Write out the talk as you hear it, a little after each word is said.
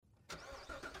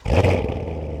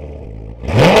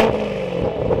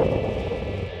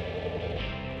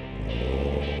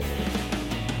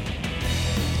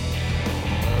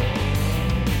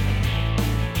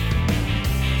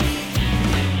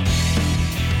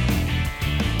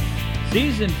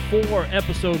Season 4,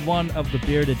 Episode 1 of the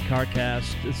Bearded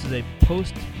Carcast. This is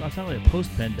it's not really a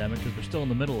post-pandemic because we're still in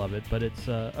the middle of it, but it's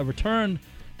a return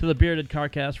to the Bearded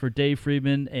Carcast for Dave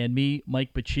Friedman and me,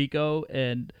 Mike Pacheco.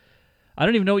 And I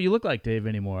don't even know what you look like, Dave,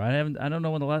 anymore. I don't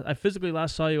know when I physically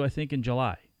last saw you, I think, in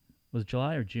July. Was it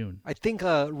July or June? I think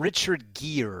Richard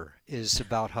Gere is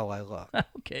about how I look.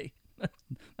 Okay.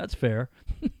 That's fair.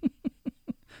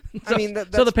 I mean,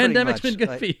 that's so the pretty pandemic's much, been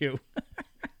good for you.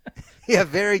 Yeah,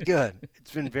 very good.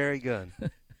 It's been very good.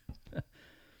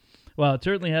 Well, it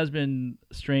certainly has been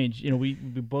strange. You know, we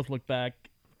both look back.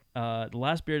 The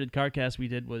last Bearded Carcast we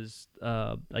did was,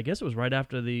 I guess it was right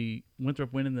after the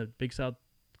Winthrop win in the Big South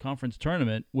Conference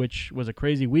tournament, which was a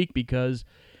crazy week because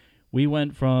we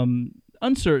went from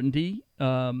uncertainty,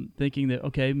 thinking that,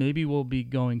 okay, maybe we'll be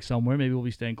going somewhere, maybe we'll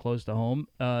be staying close to home,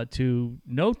 to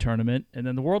no tournament, and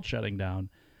then the world shutting down.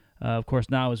 Of course,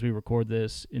 now as we record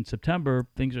this in September,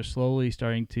 things are slowly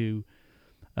starting to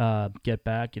get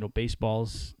back. You know,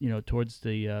 baseball's towards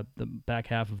the back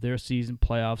half of their season,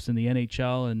 playoffs in the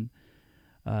NHL and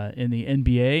in the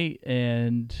NBA,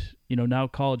 and now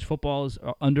college football is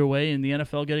underway, and the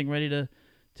NFL getting ready to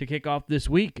kick off this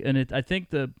week. And I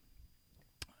think there's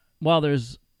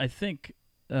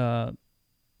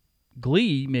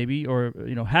glee maybe, or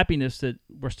happiness that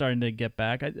we're starting to get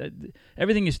back,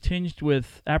 everything is tinged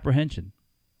with apprehension.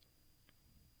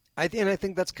 I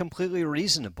think that's completely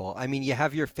reasonable. I mean, you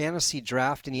have your fantasy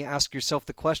draft and you ask yourself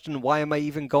the question, why am I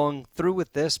even going through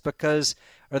with this? Because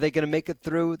are they going to make it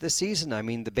through the season? I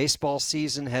mean, the baseball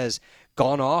season has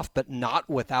gone off, but not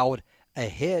without a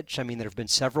hitch. I mean, there have been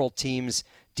several teams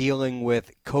dealing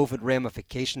with COVID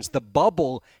ramifications. The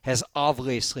bubble has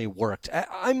obviously worked.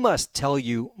 I must tell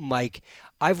you, Mike,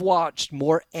 I've watched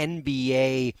more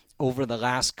NBA over the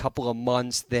last couple of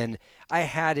months than I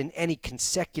had in any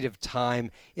consecutive time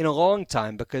in a long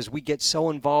time, because we get so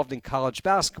involved in college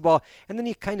basketball, and then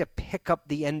you kind of pick up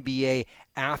the NBA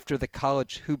after the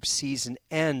college hoop season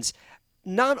ends.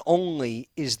 Not only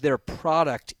is their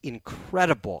product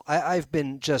incredible, I've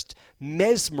been just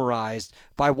mesmerized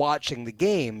by watching the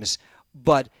games,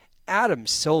 but Adam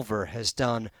Silver has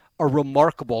done a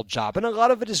remarkable job. And a lot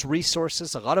of it is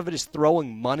resources, a lot of it is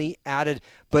throwing money at it,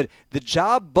 but the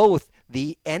job both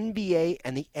the NBA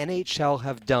and the NHL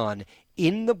have done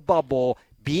in the bubble,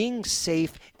 being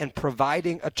safe and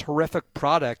providing a terrific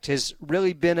product, has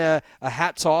really been a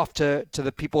hats off to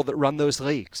the people that run those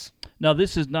leagues. Now,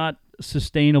 this is not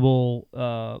sustainable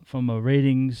from a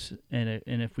ratings, and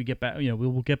if we get back, we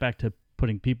will get back to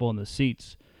putting people in the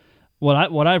seats.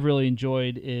 What I've really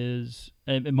enjoyed is,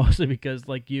 and mostly because,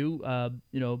 like you, a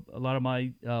lot of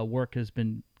my work has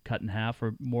been cut in half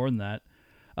or more than that.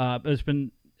 But it's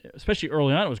been, especially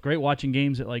early on, it was great watching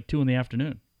games at like 2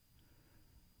 p.m.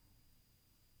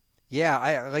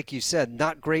 Yeah, like you said,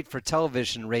 not great for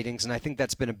television ratings, and I think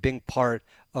that's been a big part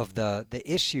of the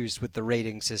issues with the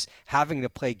ratings, is having to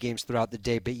play games throughout the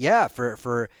day. But yeah,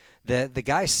 for the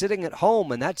guy sitting at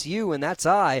home, and that's you and that's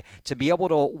I, to be able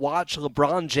to watch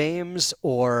LeBron James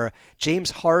or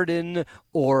James Harden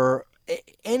or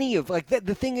any of, like,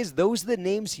 the thing is, those are the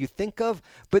names you think of,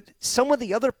 but some of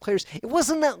the other players, it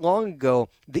wasn't that long ago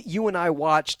that you and I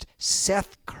watched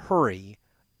Seth Curry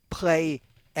play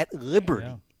at Liberty.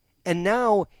 Yeah. And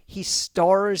now he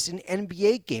stars in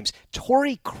NBA games.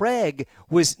 Torrey Craig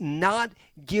was not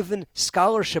given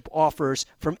scholarship offers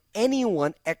from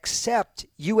anyone except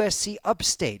USC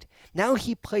Upstate. Now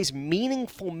he plays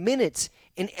meaningful minutes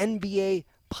in NBA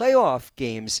playoff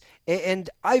games. And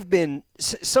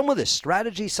some of the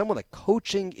strategy, some of the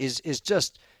coaching is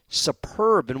just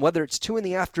superb. And whether it's 2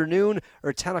 p.m.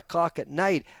 or 10 o'clock at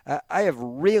night, I have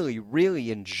really, really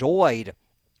enjoyed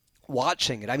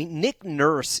watching it. I mean, Nick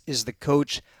Nurse is the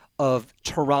coach of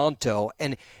Toronto,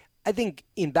 and I think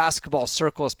in basketball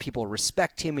circles people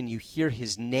respect him and you hear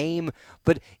his name,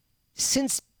 but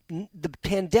since the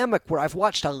pandemic, where I've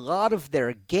watched a lot of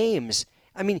their games,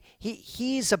 I mean,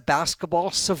 he's a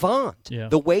basketball savant. Yeah.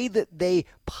 The way that they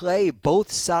play both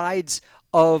sides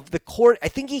of the court, I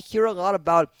think you hear a lot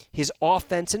about his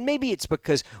offense, and maybe it's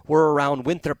because we're around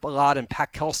Winthrop a lot, and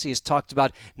Pat Kelsey has talked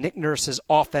about Nick Nurse's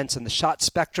offense and the shot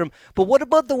spectrum. But what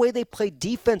about the way they play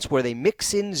defense, where they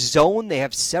mix in zone? They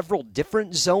have several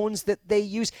different zones that they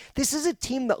use. This is a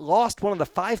team that lost one of the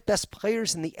 5 best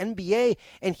players in the NBA,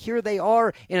 and here they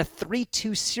are in a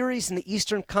 3-2 series in the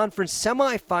Eastern Conference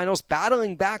semifinals,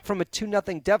 battling back from a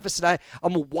 2-0 deficit.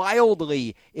 I'm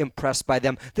wildly impressed by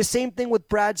them. The same thing with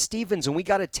Brad Stevens, and we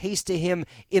got a taste of him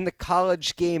in the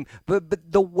college game.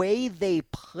 But the way they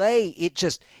play,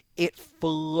 it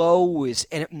flows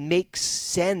and it makes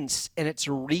sense and it's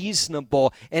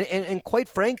reasonable. And quite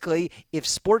frankly, if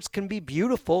sports can be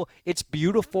beautiful, it's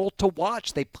beautiful to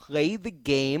watch. They play the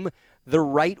game the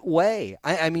right way.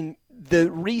 I mean,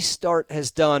 the restart has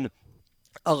done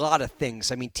a lot of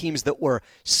things. I mean, teams that were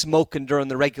smoking during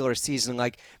the regular season,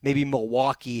 like maybe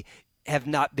Milwaukee, have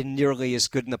not been nearly as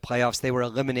good in the playoffs. They were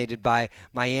eliminated by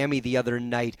Miami the other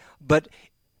night. But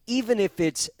even if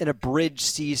it's an abridged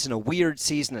season, a weird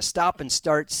season, a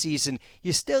stop-and-start season,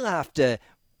 you still have to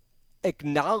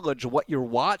acknowledge what you're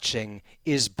watching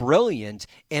is brilliant.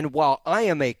 And while I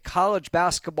am a college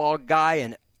basketball guy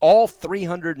and all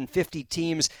 350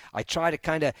 teams, I try to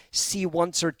kind of see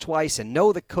once or twice and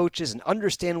know the coaches and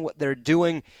understand what they're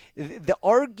doing. The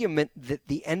argument that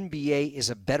the NBA is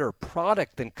a better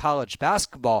product than college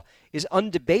basketball is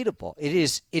undebatable. It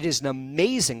is an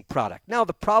amazing product. Now,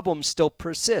 the problems still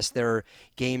persist. There are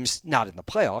games, not in the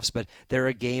playoffs, but there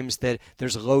are games that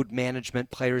there's load management,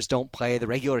 players don't play, the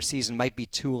regular season might be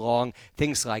too long,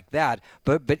 things like that.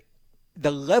 But the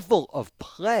level of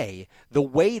play, the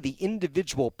way the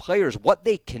individual players, what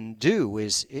they can do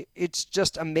it's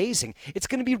just amazing. It's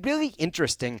going to be really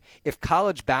interesting if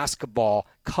college basketball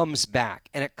comes back,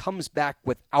 and it comes back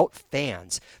without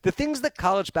fans. The things that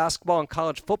college basketball and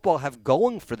college football have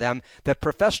going for them that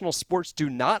professional sports do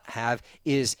not have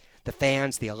is the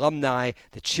fans, the alumni,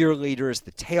 the cheerleaders,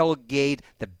 the tailgate,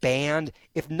 the band.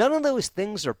 If none of those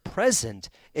things are present,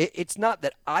 it's not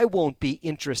that I won't be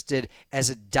interested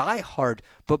as a diehard,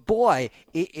 but boy,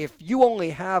 if you only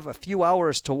have a few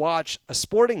hours to watch a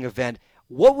sporting event,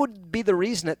 what would be the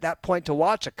reason at that point to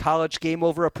watch a college game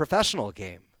over a professional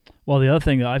game? Well, the other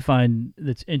thing that I find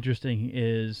that's interesting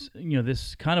is,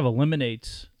 this kind of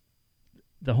eliminates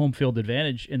the home field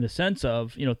advantage in the sense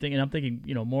of, I'm thinking,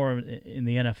 more in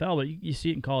the NFL, but you see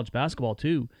it in college basketball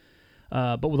too.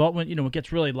 But with all, when it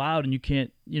gets really loud and you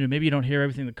can't, maybe you don't hear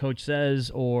everything the coach says,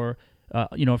 or,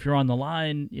 if you're on the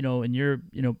line, and you're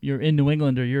in New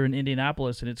England or you're in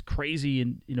Indianapolis and it's crazy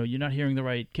and, you're not hearing the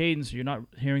right cadence, or you're not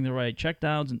hearing the right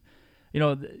checkdowns. And,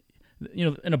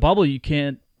 in a bubble, you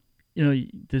can't,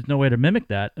 there's no way to mimic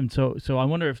that. And so I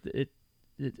wonder if it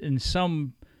in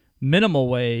some minimal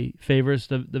way favors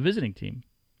the visiting team.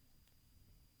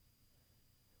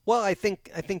 Well, I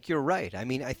think you're right. I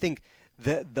mean, I think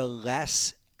the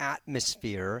less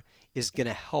atmosphere is going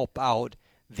to help out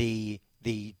the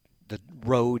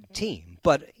road team.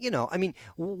 But,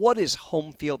 what is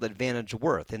home field advantage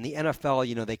worth? In the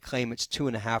NFL, they claim it's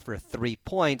 2.5 or 3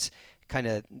 points, kind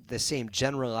of the same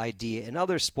general idea in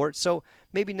other sports. So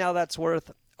maybe now that's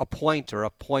worth a point or a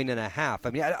point and a half.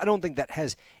 I mean, I don't think that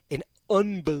has an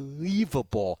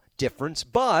unbelievable difference.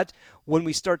 But when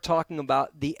we start talking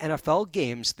about the NFL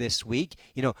games this week,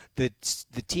 the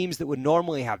teams that would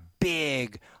normally have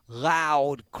big,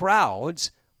 loud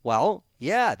crowds, well,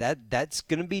 yeah, that's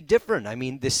going to be different. I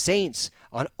mean, the Saints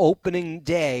on opening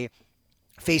day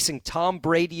facing Tom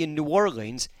Brady in New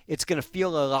Orleans, it's going to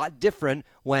feel a lot different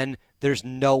when there's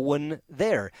no one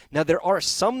there. Now, there are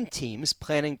some teams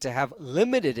planning to have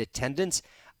limited attendance.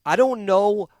 I don't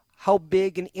know how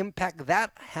big an impact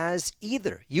that has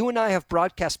either. You and I have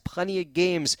broadcast plenty of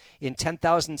games in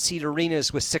 10,000-seat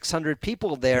arenas with 600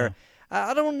 people there. Yeah.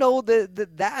 I don't know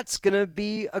that that's going to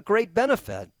be a great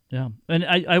benefit. Yeah, and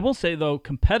I will say, though,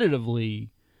 competitively,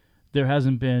 there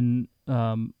hasn't been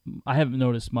I haven't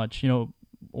noticed much.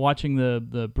 Watching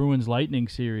the Bruins Lightning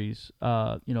series,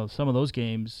 some of those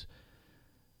games,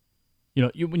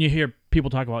 when you hear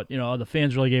people talk about, the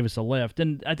fans really gave us a lift,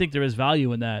 and I think there is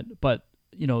value in that, but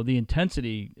the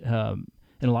intensity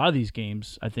in a lot of these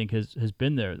games, I think, has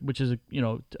been there, which is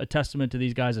a testament to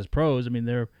these guys as pros. I mean,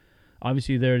 they're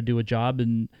obviously there to do a job,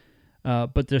 and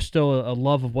but there's still a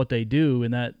love of what they do,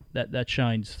 and that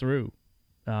shines through.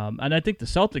 And I think the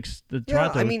Celtics,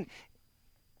 Toronto. I mean,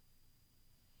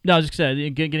 no, I was just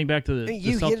saying, getting back to the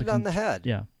you Celtics hit it on the head.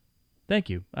 Yeah, thank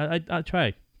you. I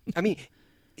tried. I mean.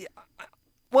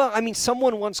 Well,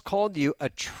 someone once called you a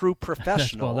true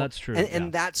professional. Well, that's true.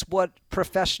 And that's what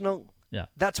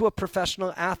that's what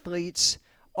professional athletes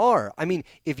are. I mean,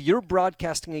 if you're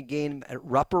broadcasting a game at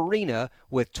Rupp Arena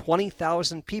with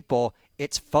 20,000 people,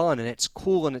 it's fun and it's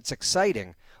cool and it's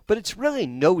exciting. But it's really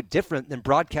no different than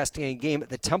broadcasting a game at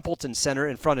the Templeton Center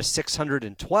in front of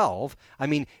 612. I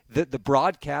mean, the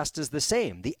broadcast is the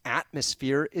same. The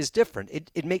atmosphere is different.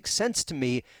 It makes sense to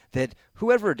me that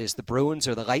whoever it is, the Bruins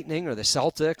or the Lightning or the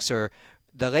Celtics or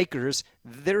the Lakers,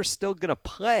 they're still going to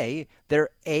play their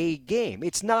A game.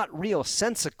 It's not real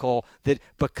sensical that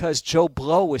because Joe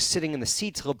Blow is sitting in the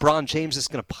seats, LeBron James is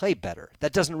going to play better.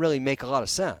 That doesn't really make a lot of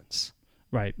sense.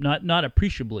 Right. Not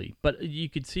appreciably, but you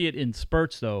could see it in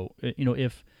spurts, though.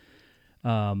 If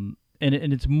and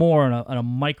it's more on a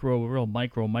real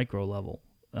micro level.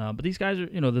 But these guys are,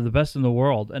 they're the best in the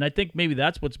world, and I think maybe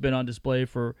that's what's been on display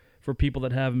for people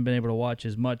that haven't been able to watch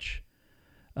as much.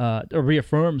 Or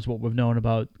reaffirms what we've known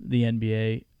about the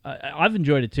NBA. I've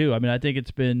enjoyed it too. I mean, I think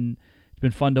it's been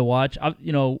fun to watch. I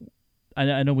know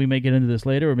we may get into this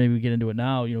later, or maybe we get into it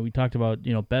now. We talked about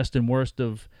best and worst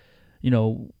of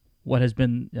what has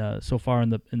been so far in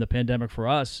the pandemic for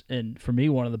us. And for me,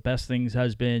 one of the best things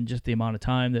has been just the amount of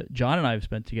time that John and I have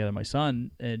spent together, my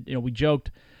son. And we joked.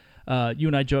 You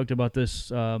and I joked about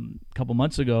this a couple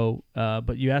months ago,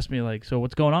 but you asked me so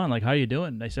what's going on? How are you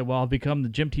doing? And I said, well, I've become the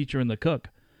gym teacher and the cook.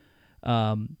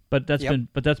 But that's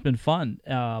been fun.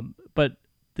 But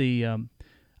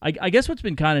I guess what's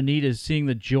been kind of neat is seeing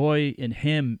the joy in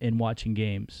him in watching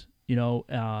games.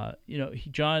 John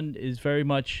is very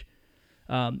much.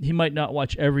 He might not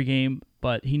watch every game,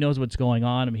 but he knows what's going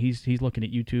on. I mean, he's looking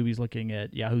at YouTube, he's looking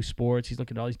at Yahoo Sports, he's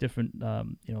looking at all these different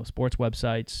sports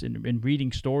websites and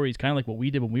reading stories, kind of like what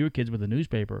we did when we were kids with the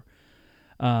newspaper.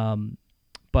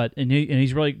 But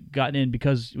he's really gotten in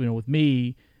because with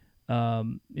me.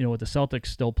 With the Celtics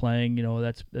still playing,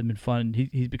 that's been fun.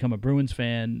 He's become a Bruins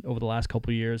fan over the last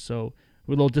couple of years, so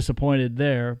we're a little disappointed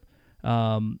there.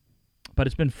 But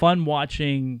it's been fun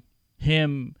watching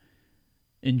him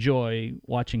enjoy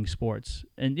watching sports.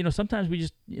 And sometimes we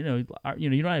just you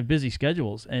don't have busy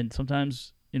schedules, and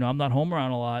sometimes I'm not home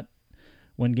around a lot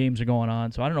when games are going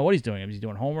on, so I don't know what he's doing. Is he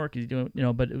doing homework? Is he doing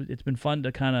But it's been fun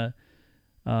to kind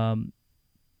of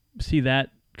see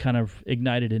that kind of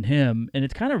ignited in him, and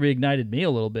it's kind of reignited me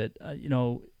a little bit.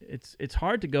 It's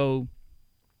hard to go.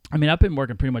 I mean, I've been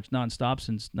working pretty much nonstop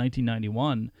since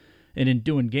 1991, and in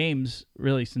doing games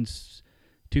really since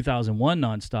 2001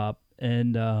 nonstop.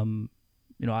 And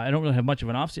I don't really have much of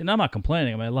an off season. I'm not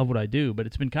complaining. I mean, I love what I do, but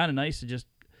it's been kind of nice to just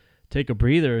take a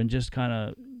breather and just kind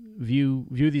of view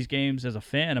these games as a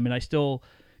fan. I mean, I still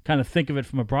kind of think of it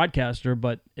from a broadcaster,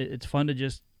 but it's fun to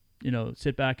just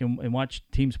sit back and watch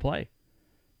teams play.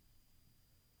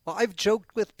 Well, I've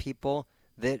joked with people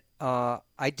that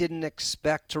I didn't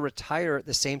expect to retire at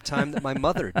the same time that my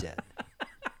mother did.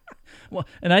 Well,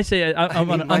 and I say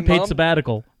I'm on an unpaid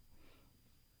sabbatical.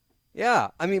 Yeah,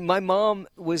 I mean, my mom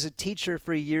was a teacher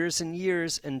for years and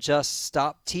years and just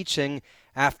stopped teaching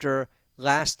after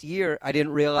last year. I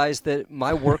didn't realize that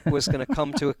my work was going to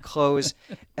come to a close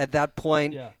at that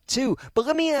point, too. But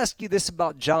let me ask you this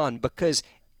about John, because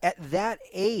at that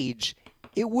age,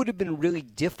 it would have been really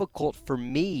difficult for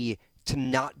me to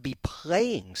not be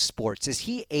playing sports. Is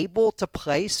he able to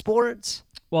play sports?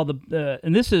 Well,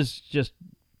 and this is just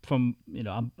from,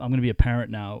 I'm going to be a parent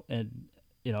now, and,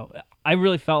 I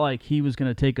really felt like he was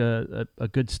going to take a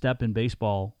good step in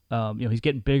baseball. He's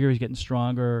getting bigger, he's getting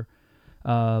stronger.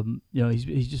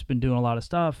 He's just been doing a lot of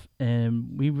stuff,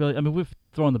 and we've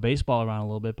thrown the baseball around a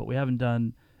little bit, but we haven't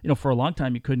done, for a long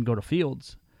time you couldn't go to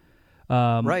fields.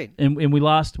 Right. And we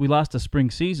lost a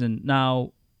spring season.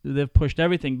 Now they've pushed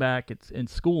everything back. It's in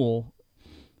school,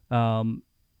 and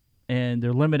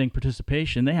they're limiting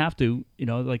participation. They have to,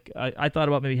 I thought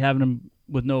about maybe having them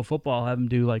with no football, have them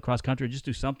do cross country, just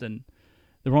do something.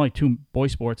 There were only 2 boy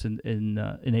sports in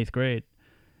 8th grade,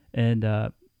 and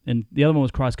the other one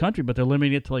was cross country, but they're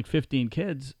limiting it to 15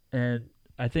 kids, and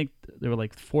I think there were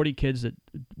 40 kids that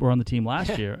were on the team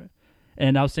last year.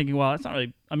 And I was thinking, well, that's not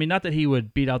really. I mean, not that he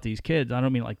would beat out these kids. I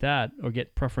don't mean like that or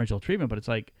get preferential treatment, but it's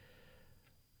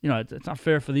it's not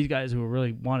fair for these guys who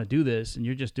really want to do this, and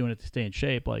you're just doing it to stay in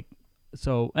shape.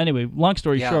 So anyway, long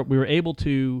story short, we were able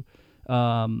to.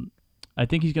 I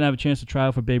think he's going to have a chance to try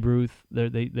out for Babe Ruth.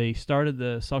 They started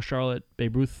the South Charlotte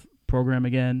Babe Ruth program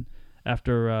again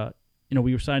after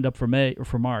we were signed up for May or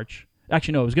for March.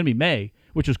 Actually, no, it was going to be May,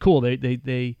 which was cool.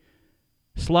 They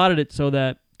slotted it so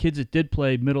that kids that did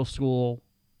play middle school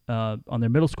on their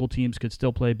middle school teams could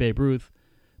still play Babe Ruth,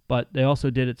 but they also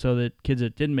did it so that kids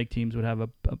that didn't make teams would have a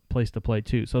place to play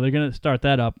too. So they're going to start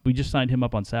that up. We just signed him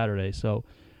up on Saturday. So,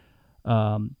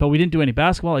 but we didn't do any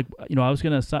basketball. I was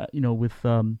going to, with,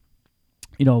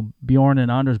 Bjorn and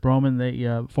Anders Broman, they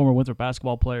former Winthrop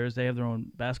basketball players. They have their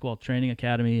own basketball training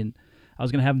academy, and I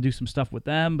was going to have them do some stuff with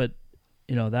them, but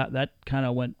that kind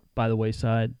of went by the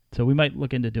wayside. So we might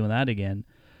look into doing that again.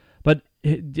 But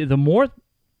the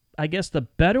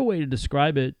better way to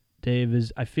describe it, Dave,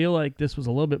 is I feel like this was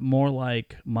a little bit more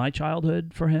like my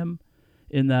childhood for him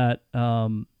in that,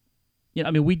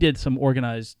 we did some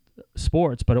organized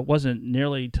sports, but it wasn't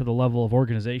nearly to the level of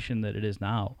organization that it is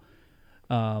now.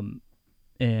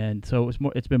 And so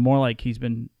it's been more like he's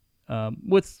been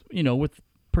with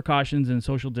precautions and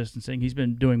social distancing. He's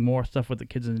been doing more stuff with the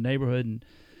kids in the neighborhood, and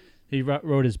he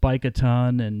rode his bike a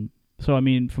ton. And so, I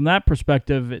mean, from that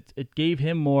perspective, it gave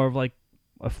him more of like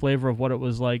a flavor of what it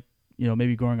was like,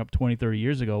 maybe growing up 20, 30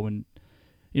 years ago when,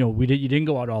 you didn't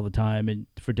go out all the time and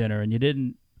for dinner, and you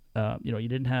didn't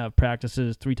have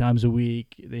practices 3 times a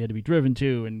week. They had to be driven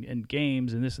to and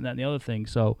games and this and that and the other thing.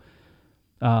 So,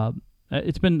 I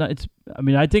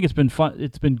think it's been fun.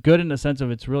 It's been good in the sense of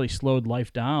it's really slowed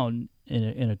life down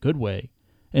in a good way.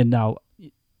 And now,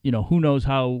 who knows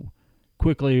how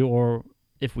quickly or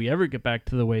if we ever get back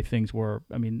to the way things were.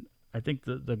 I mean, I think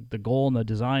the goal and the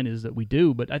design is that we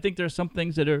do, but I think there's some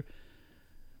things that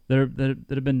have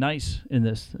been nice in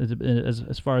this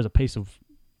as far as a pace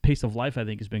of life. I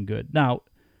think has been good. Now,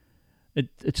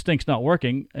 it stinks not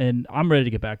working, and I'm ready to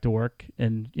get back to work.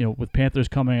 And with Panthers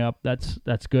coming up,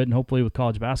 that's good, and hopefully with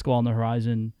college basketball on the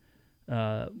horizon,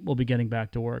 we'll be getting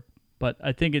back to work. But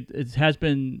I think it has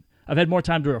been. I've had more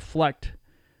time to reflect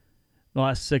the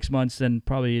last 6 months than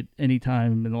probably any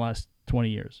time in the last 20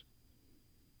 years.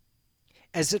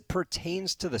 As it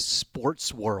pertains to the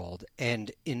sports world,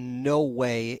 and in no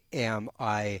way am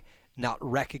I not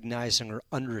recognizing or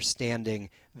understanding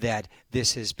that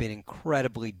this has been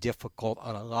incredibly difficult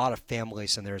on a lot of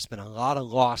families, and there's been a lot of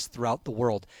loss throughout the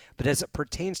world. But as it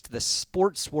pertains to the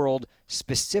sports world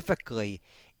specifically,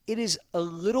 it is a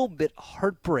little bit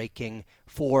heartbreaking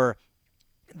for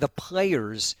the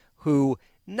players who,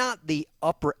 not the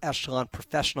upper echelon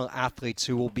professional athletes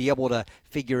who will be able to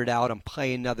figure it out and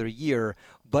play another year,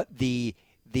 but the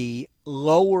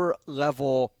lower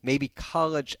level, maybe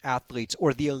college athletes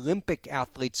or the Olympic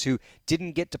athletes who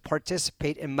didn't get to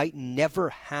participate and might never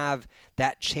have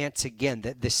that chance again.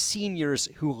 The seniors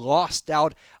who lost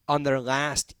out on their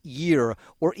last year,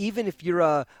 or even if you're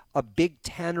a Big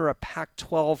Ten or a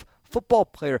Pac-12 football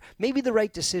player, maybe the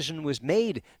right decision was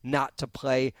made not to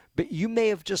play, but you may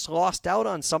have just lost out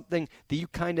on something that you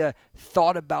kind of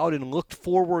thought about and looked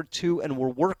forward to and were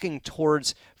working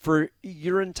towards for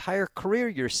your entire career,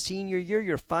 your senior year,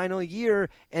 your final year,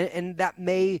 and that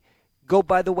may go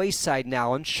by the wayside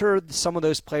now. I'm sure some of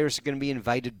those players are going to be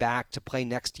invited back to play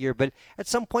next year, but at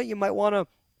some point you might want to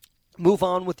move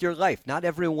on with your life. Not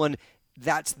everyone,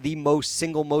 that's the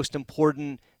single most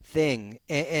important thing,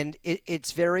 and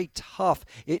it's very tough.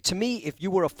 To me, if you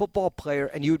were a football player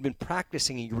and you had been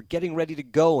practicing and you were getting ready to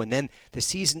go and then the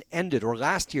season ended, or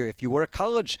last year if you were a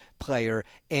college player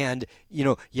and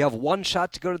you have one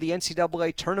shot to go to the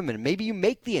NCAA tournament, and maybe you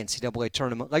make the NCAA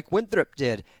tournament like Winthrop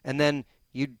did, and then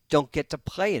you don't get to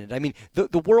play in it. I mean,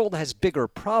 the world has bigger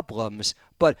problems,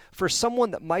 but for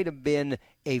someone that might have been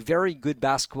a very good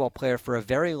basketball player for a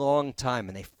very long time,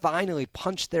 and they finally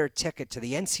punched their ticket to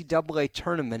the NCAA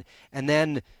tournament, and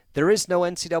then there is no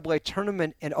NCAA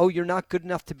tournament, and you're not good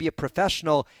enough to be a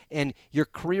professional, and your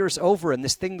career's over, and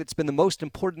this thing that's been the most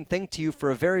important thing to you for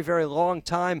a very, very long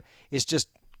time is just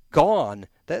gone.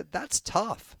 That's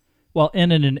tough. Well,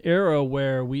 and in an era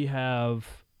where we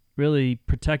have really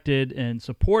protected and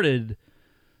supported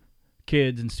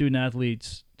kids and student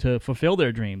athletes to fulfill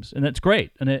their dreams, and that's great.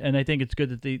 And I think it's good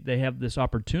that they have this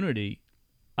opportunity.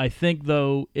 I think,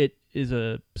 though, it is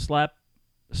a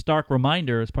stark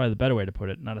reminder, is probably the better way to put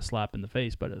it, not a slap in the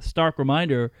face, but a stark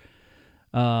reminder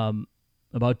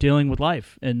about dealing with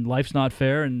life. And life's not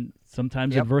fair, and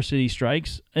sometimes adversity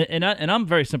strikes. And I'm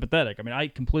very sympathetic. I mean, I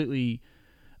completely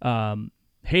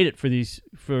hate it for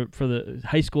the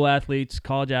high school athletes,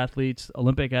 college athletes,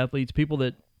 Olympic athletes, people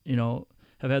that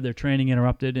have had their training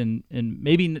interrupted and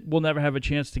maybe will never have a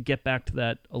chance to get back to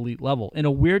that elite level. In a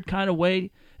weird kind of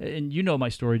way, and you know my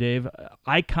story, Dave,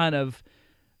 I kind of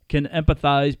can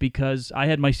empathize because I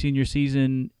had my senior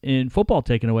season in football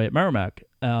taken away at Merrimack,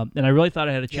 and I really thought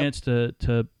I had a chance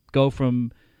to go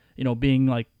from being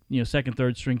like second,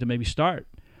 third string to maybe start.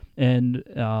 And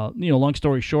long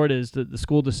story short is that the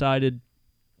school decided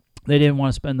they didn't want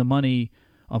to spend the money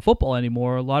on football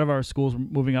anymore. A lot of our schools were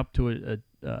moving up to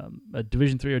a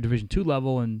Division III or Division II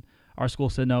level, and our school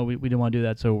said, no, we didn't want to do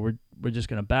that, so we're just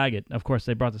going to bag it. Of course,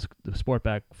 they brought the sport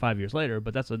back 5 years later,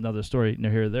 but that's another story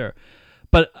here or there.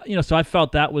 But, so I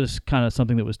felt that was kind of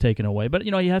something that was taken away. But,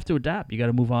 you have to adapt. You got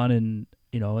to move on, and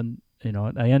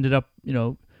I ended up,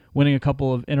 winning a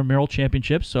couple of intramural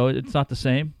championships, so it's not the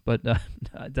same. But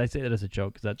I say that as a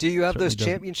joke. Do you have those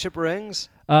championship rings?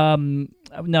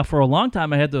 Now, for a long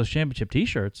time, I had those championship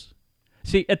T-shirts.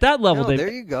 See, at that level, Dave,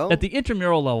 there you go. At the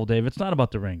intramural level, Dave, it's not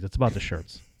about the rings. It's about the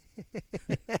shirts.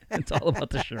 It's all about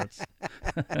the shirts.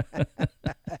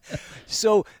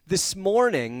 So this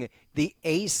morning, the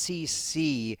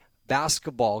ACC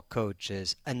basketball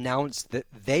coaches announced that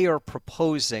they are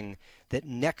proposing that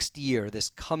next year, this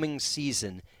coming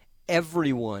season,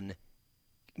 everyone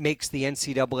makes the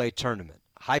NCAA tournament.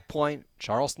 High Point,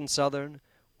 Charleston Southern,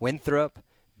 Winthrop,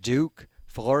 Duke,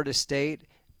 Florida State,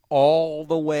 all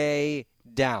the way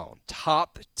down,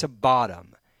 top to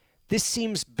bottom. This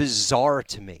seems bizarre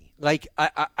to me. Like,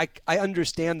 I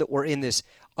understand that we're in this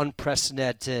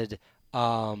unprecedented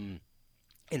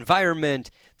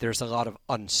environment. There's a lot of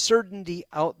uncertainty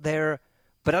out there,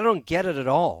 but I don't get it at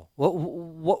all.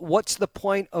 What's the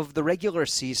point of the regular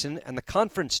season and the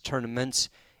conference tournaments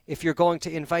if you're going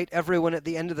to invite everyone at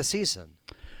the end of the season?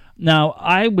 Now,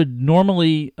 I would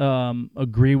normally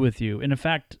agree with you. And in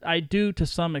fact, I do to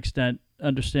some extent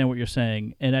understand what you're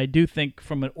saying. And I do think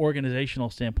from an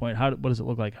organizational standpoint, what does it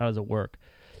look like? How does it work?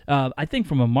 I think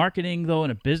from a marketing, though,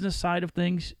 and a business side of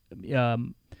things,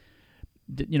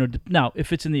 now,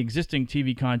 if it's in the existing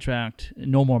TV contract,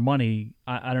 no more money,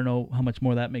 I don't know how much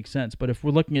more that makes sense. But if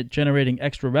we're looking at generating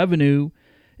extra revenue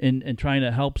and trying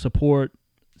to help support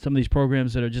some of these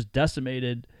programs that are just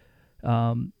decimated,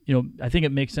 I think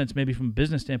it makes sense maybe from a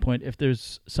business standpoint if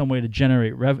there's some way to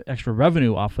generate extra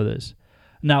revenue off of this.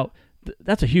 Now,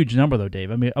 that's a huge number, though, Dave.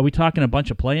 I mean, are we talking a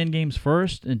bunch of play-in games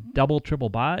first and double, triple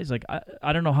buys? Like,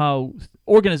 I don't know how –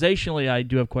 organizationally, I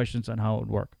do have questions on how it would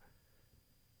work.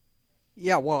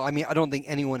 Yeah, well, I mean, I don't think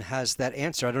anyone has that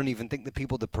answer. I don't even think the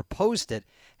people that proposed it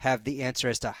have the answer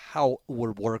as to how it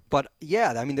would work. But,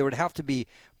 yeah, I mean, there would have to be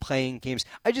playing games.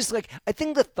 I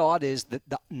think the thought is that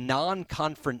the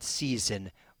non-conference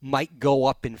season might go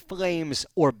up in flames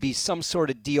or be some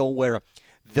sort of deal where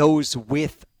those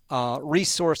with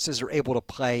resources are able to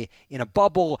play in a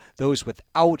bubble. Those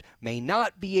without may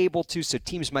not be able to, so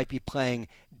teams might be playing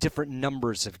different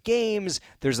numbers of games.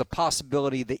 There's a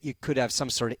possibility that you could have some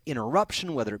sort of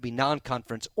interruption, whether it be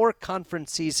non-conference or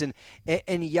conference season,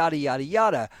 and yada, yada,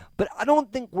 yada. But I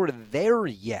don't think we're there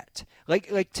yet.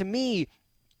 Like to me,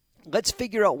 let's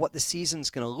figure out what the season's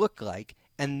going to look like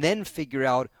and then figure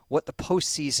out what the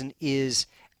postseason is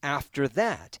after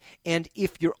that. And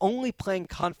if you're only playing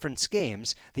conference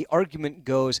games, the argument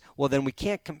goes, well, then we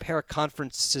can't compare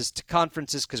conferences to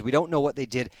conferences because we don't know what they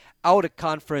did out of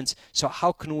conference, so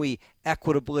how can we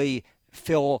equitably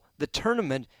fill the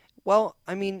tournament? Well,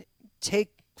 I mean, take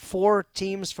 4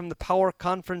 teams from the power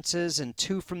conferences and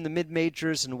 2 from the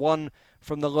mid-majors and 1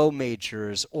 from the low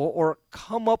majors, or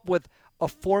come up with a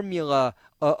formula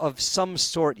of some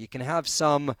sort. You can have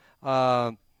some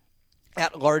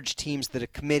at-large teams that a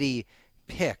committee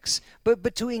picks.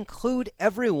 But to include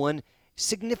everyone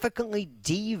significantly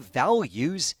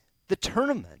devalues the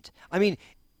tournament. I mean,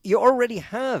 you already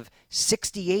have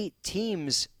 68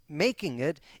 teams making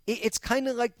it. It's kind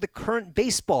of like the current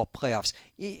baseball playoffs.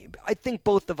 I think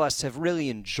both of us have really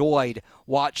enjoyed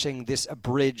watching this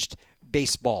abridged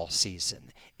baseball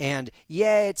season. And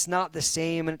yeah, it's not the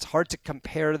same, and it's hard to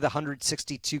compare to the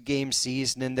 162-game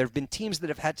season, and there have been teams that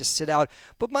have had to sit out.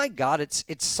 But my God,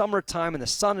 it's summertime, and the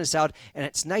sun is out, and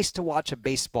it's nice to watch a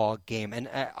baseball game. And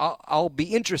I'll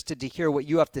be interested to hear what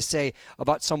you have to say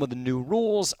about some of the new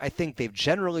rules. I think they've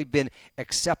generally been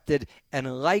accepted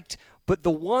and liked. But the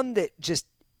one that just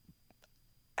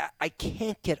I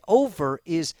can't get over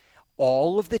is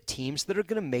all of the teams that are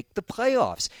going to make the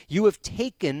playoffs. You have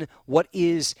taken what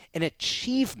is an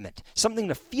achievement, something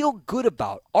to feel good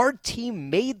about. Our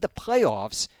team made the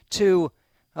playoffs to,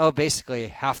 basically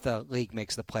half the league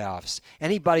makes the playoffs.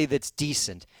 Anybody that's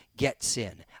decent gets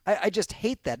in. I just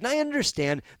hate that. And I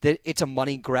understand that it's a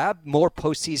money grab. More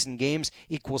postseason games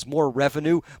equals more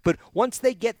revenue. But once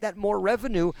they get that more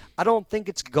revenue, I don't think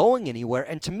it's going anywhere.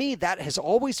 And to me, that has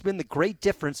always been the great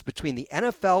difference between the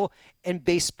NFL and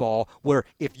baseball, where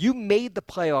if you made the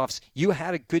playoffs, you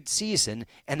had a good season,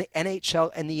 and the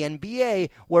NHL and the NBA,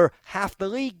 where half the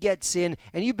league gets in,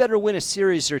 and you better win a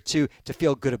series or two to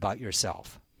feel good about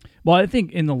yourself. Well, I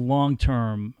think in the long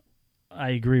term, I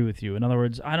agree with you. In other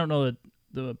words, I don't know that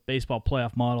the baseball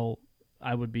playoff model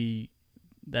I would be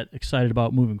that excited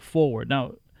about moving forward.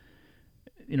 Now,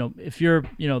 if you're,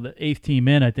 the 8th team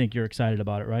in, I think you're excited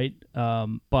about it, right?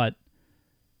 But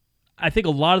I think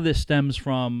a lot of this stems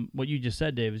from what you just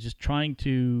said, Dave, is just trying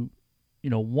to,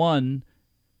 one,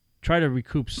 try to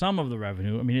recoup some of the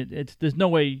revenue. I mean, there's no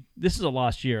way, this is a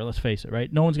lost year, let's face it,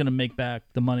 right? No one's going to make back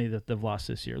the money that they've lost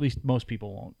this year. At least most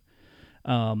people won't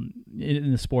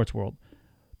in the sports world.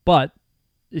 But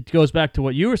it goes back to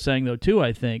what you were saying, though, too,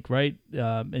 I think, right?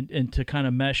 And to kind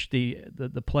of mesh the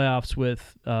playoffs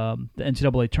with the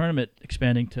NCAA tournament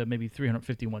expanding to maybe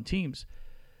 351 teams.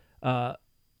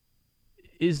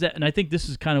 Is that, and I think this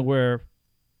is kind of where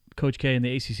Coach K and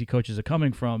the ACC coaches are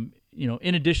coming from.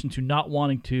 In addition to not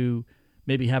wanting to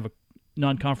maybe have a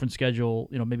non-conference schedule,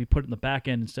 maybe put it in the back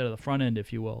end instead of the front end,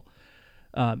 if you will,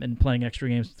 and playing extra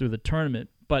games through the tournament.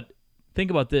 But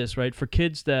think about this, right? For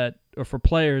kids or for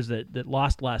players that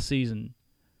lost last season,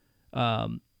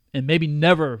 and maybe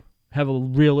never have a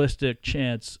realistic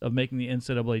chance of making the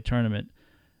NCAA tournament,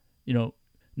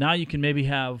 now you can maybe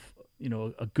have,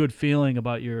 a good feeling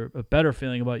about a better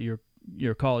feeling about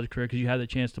your college career because you had the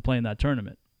chance to play in that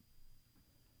tournament.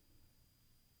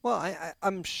 Well,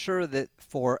 I'm sure that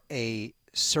for a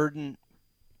certain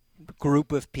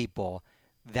group of people,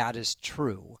 that is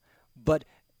true. But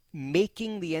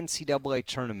making the NCAA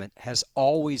tournament has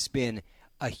always been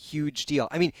a huge deal.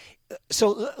 I mean,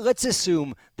 so let's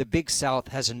assume the Big South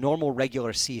has a normal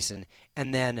regular season,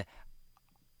 and then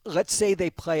let's say they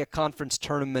play a conference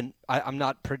tournament. I'm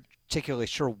not particularly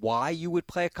sure why you would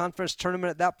play a conference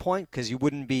tournament at that point because you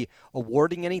wouldn't be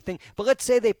awarding anything. But let's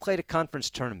say they played a conference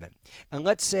tournament. And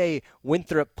let's say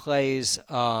Winthrop plays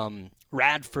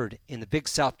Radford in the Big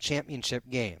South Championship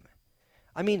game.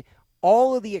 I mean,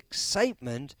 all of the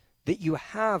excitement that you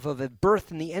have of a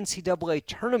berth in the NCAA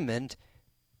tournament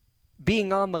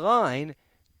being on the line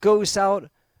goes out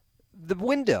the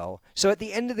window. So at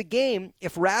the end of the game,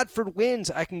 if Radford wins,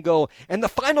 I can go, and the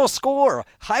final score,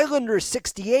 Highlanders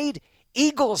 68,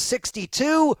 Eagles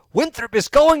 62, Winthrop is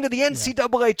going to the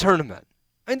NCAA tournament.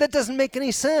 I mean, that doesn't make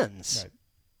any sense.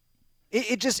 Right.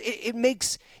 It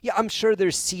makes, I'm sure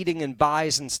there's seating and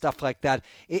buys and stuff like that.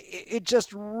 It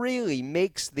just really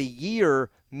makes the year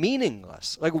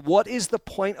meaningless. Like, what is the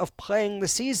point of playing the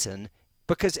season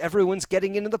because everyone's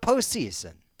getting into the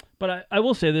postseason? But I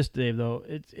will say this, Dave, though.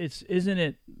 Isn't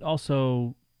it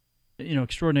also,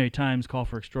 extraordinary times call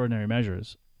for extraordinary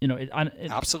measures?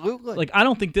 Absolutely. Like, I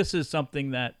don't think this is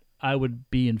something that I would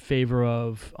be in favor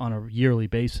of on a yearly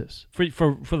basis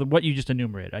for what you just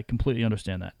enumerated. I completely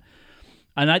understand that.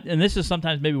 And this is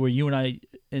sometimes maybe where you and I,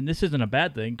 and this isn't a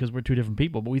bad thing because we're two different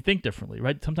people, but we think differently,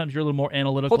 right? Sometimes you're a little more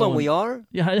analytical. Hold on, we are?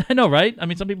 Yeah, I know, right? I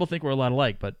mean, some people think we're a lot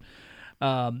alike, but...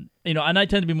 and I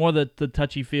tend to be more the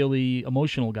touchy-feely,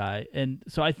 emotional guy. And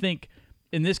so I think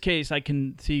in this case, I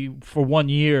can see for 1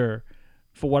 year,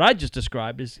 for what I just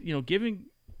described, is, giving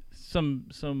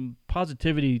some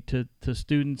positivity to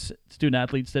student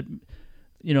athletes that,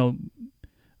 didn't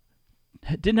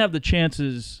have the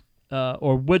chances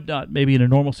or would not maybe in a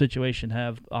normal situation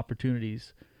have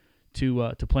opportunities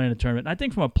to play in a tournament. And I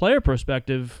think from a player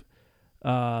perspective,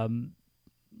 I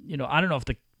don't know if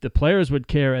the players would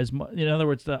care as much. In other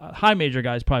words, the high major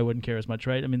guys probably wouldn't care as much,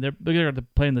 right? I mean, they're going to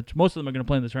play most of them are going to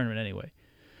play in the tournament anyway.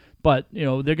 But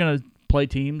they're going to play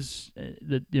teams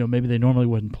that maybe they normally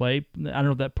wouldn't play. I don't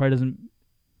know if that probably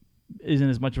isn't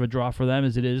as much of a draw for them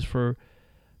as it is for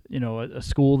a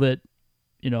school that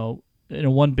in a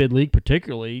one bid league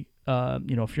particularly.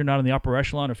 If you're not in the upper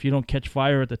echelon, or if you don't catch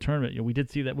fire at the tournament, we did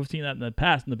see that. We've seen that in the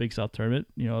past in the Big South tournament.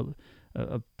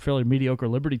 A fairly mediocre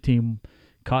Liberty team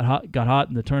got hot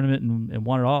in the tournament and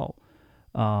won it all.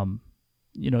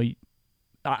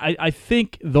 I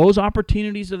think those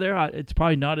opportunities are there. It's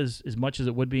probably not as much as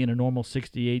it would be in a normal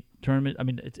 68 tournament. I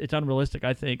mean, it's unrealistic,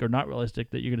 I think, or not realistic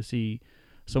that you're going to see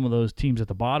some of those teams at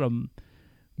the bottom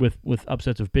with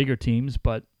upsets of bigger teams.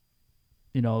 But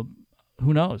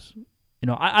who knows?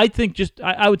 I think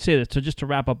I would say this. So just to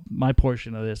wrap up my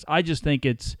portion of this, I just think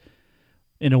it's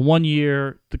in a 1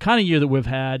 year, the kind of year that we've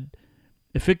had.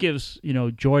 If it gives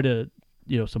joy to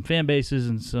some fan bases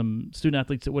and some student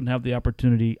athletes that wouldn't have the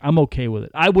opportunity, I'm okay with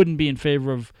it. I wouldn't be in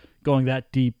favor of going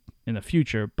that deep in the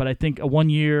future, but I think a 1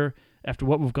 year after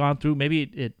what we've gone through, maybe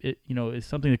it is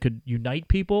something that could unite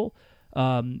people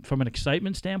from an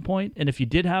excitement standpoint. And if you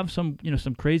did have some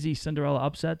crazy Cinderella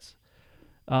upsets,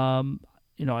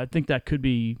 I think that could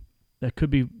be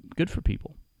good for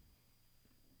people.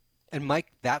 And Mike,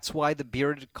 that's why the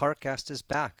Bearded Carcast is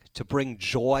back, to bring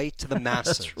joy to the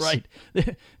masses. That's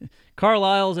right.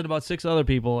 Carlisle's and about 6 other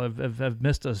people have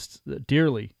missed us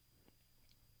dearly.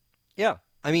 Yeah.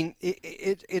 I mean,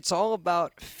 it's all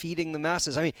about feeding the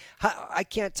masses. I mean, I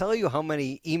can't tell you how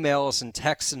many emails and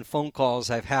texts and phone calls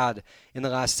I've had in the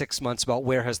last 6 months about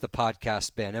where has the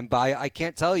podcast been. And by I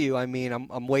can't tell you, I mean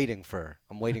I'm waiting for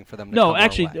them to come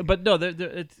actually, our way. but no,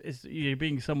 it's you're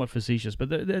being somewhat facetious.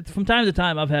 But from time to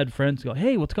time, I've had friends go,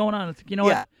 "Hey, what's going on?" It's,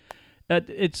 what?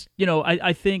 It's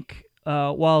I think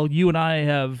while you and I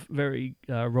have very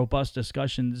robust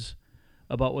discussions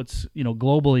about what's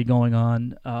globally going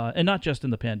on, and not just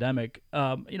in the pandemic.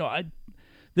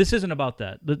 this isn't about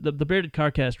that. The Bearded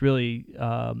Carcast really,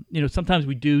 sometimes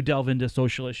we do delve into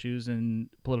social issues and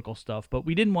political stuff, but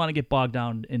we didn't want to get bogged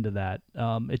down into that.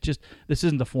 This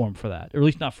isn't the forum for that, or at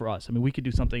least not for us. I mean, we could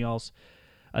do something else,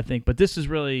 I think, but this is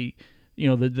really,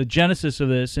 the genesis of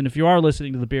this. And if you are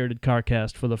listening to the Bearded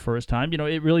Carcast for the first time,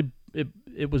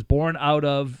 it was born out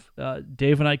of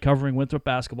Dave and I covering Winthrop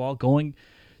basketball, going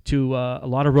to a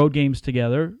lot of road games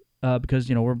together. Because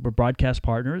we're broadcast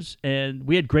partners, and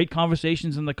we had great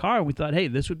conversations in the car. And we thought, hey,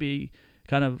 this would be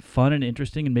kind of fun and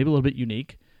interesting, and maybe a little bit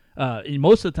unique. And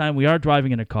most of the time, we are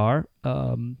driving in a car.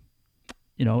 In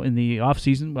the off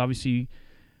season, obviously,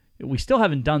 we still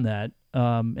haven't done that,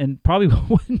 and probably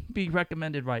wouldn't be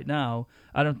recommended right now.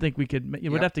 I don't think we could.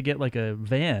 We'd have to get like a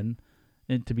van,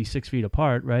 and to be 6 feet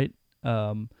apart, right?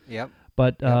 Yep.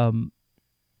 But. Yep.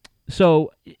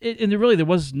 So, there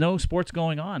was no sports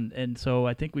going on, and so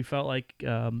I think we felt like,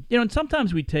 and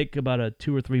sometimes we take about a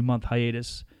 2 or 3 month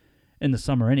hiatus in the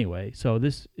summer anyway. So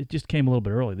it just came a little bit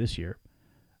early this year,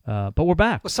 but we're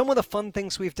back. Well, some of the fun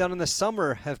things we've done in the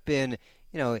summer have been,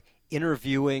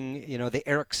 interviewing, the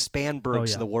Eric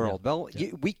Spanbergs of the world.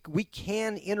 Yeah, well, we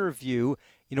can interview,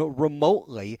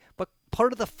 remotely, but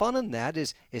part of the fun in that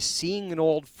is seeing an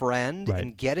old friend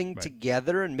and getting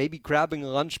together and maybe grabbing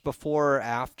lunch before or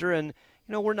after. And,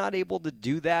 we're not able to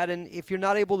do that. And if you're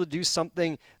not able to do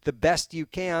something the best you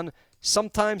can,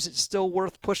 sometimes it's still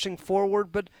worth pushing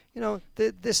forward. But,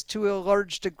 this to a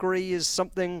large degree is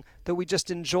something that we just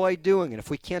enjoy doing. And if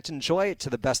we can't enjoy it to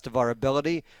the best of our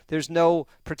ability, there's no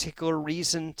particular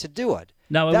reason to do it.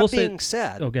 Now, that being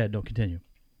said. Okay, no, continue.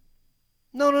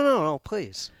 No,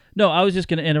 please. No, I was just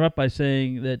going to interrupt by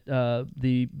saying that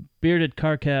the Bearded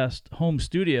Carcast home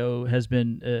studio is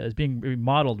being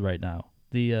remodeled right now.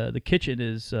 The kitchen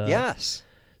is yes.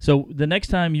 So the next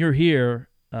time you're here,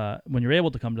 when you're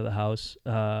able to come to the house,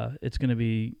 it's going to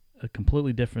be a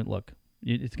completely different look.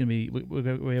 It's going to be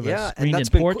we have a screened-in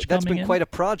porch coming in. That's been quite a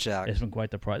project. It's been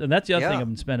quite the project, and that's the other thing I've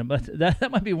been spending. But that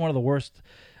might be one of the worst,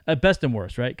 best and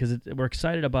worst, right? Because we're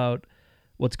excited about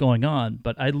what's going on,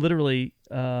 but I literally.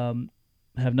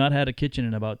 Have not had a kitchen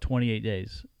in about 28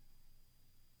 days.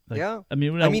 I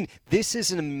mean, this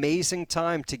is an amazing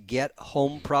time to get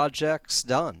home projects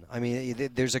done. I mean,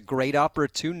 there's a great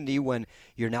opportunity when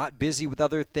you're not busy with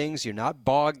other things, you're not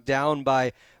bogged down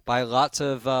by lots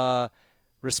of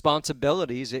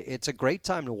responsibilities. It's a great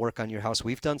time to work on your house.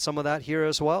 We've done some of that here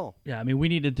as well. Yeah, I mean, we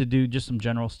needed to do just some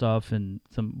general stuff and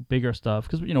some bigger stuff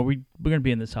because we're going to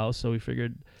be in this house, so we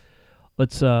figured.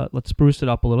 Let's spruce it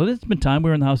up a little. It's been time. We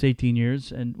were in the house 18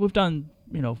 years, and we've done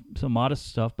some modest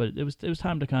stuff, but it was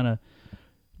time to kind of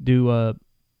do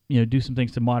some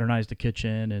things to modernize the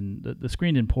kitchen, and the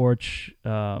screened-in porch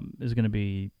is going to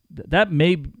be that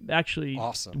may actually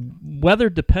awesome. Weather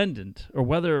dependent or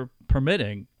weather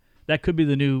permitting. That could be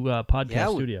the new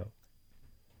podcast studio.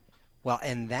 Well,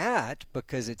 and that,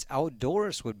 because it's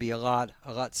outdoors, would be a lot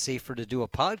safer to do a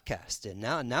podcast in.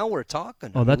 Now we're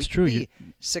talking. Oh, that's true. Be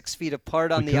 6 feet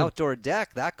apart on the outdoor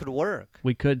deck. That could work.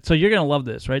 We could. So you're going to love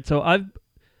this, right? So and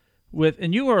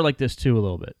you are like this too a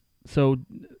little bit. So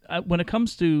when it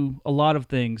comes to a lot of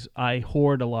things, I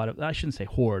hoard a lot of. I shouldn't say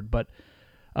hoard, but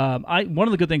one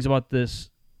of the good things about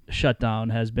this shutdown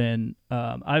has been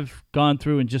I've gone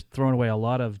through and just thrown away a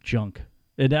lot of junk.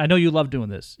 And I know you love doing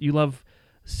this. You love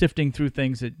sifting through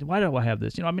things why do I have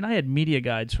this? I had media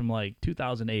guides from like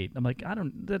 2008. I'm like,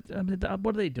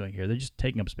 what are they doing here? They're just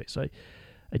taking up space. So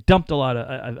I dumped a lot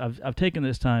of. I've taken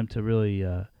this time to really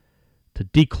to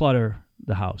declutter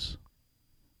the house.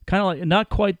 Kind of like not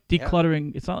quite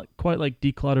decluttering. Yeah. It's not quite like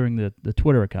decluttering the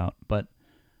Twitter account, but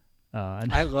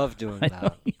I love doing that. I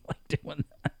know you like doing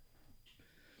that.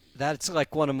 That's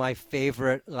like one of my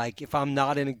favorite, like if I'm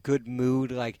not in a good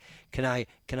mood, like can I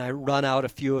run out a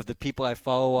few of the people I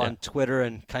follow on Twitter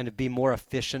and kind of be more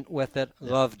efficient with it?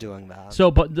 Yeah. Love doing that. So,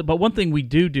 but one thing we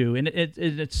do, and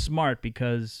it's smart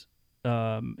because,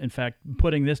 in fact,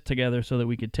 putting this together so that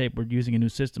we could tape, we're using a new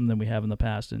system than we have in the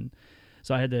past. And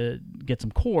so I had to get some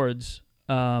cords.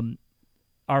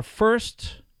 Our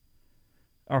first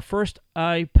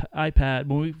iPad,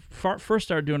 when we first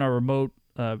started doing our remote,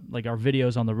 like our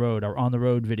videos on the road, our on the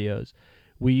road videos,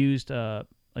 we used it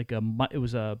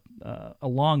was a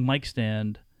long mic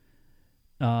stand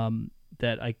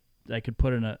that I could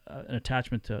put in an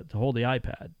attachment to hold the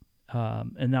iPad.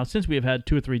 And now since we have had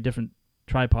 2 or 3 different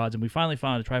tripods, and we finally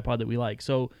found a tripod that we like,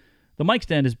 so the mic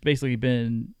stand has basically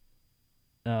been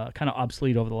kind of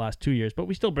obsolete over the last 2 years, but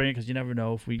we still bring it because you never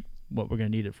know what we're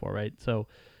going to need it for, right? So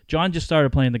John just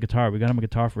started playing the guitar. We got him a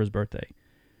guitar for his birthday.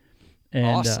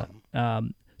 And,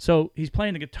 awesome. So he's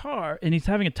playing the guitar and he's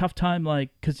having a tough time,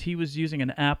 like, because he was using an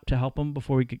app to help him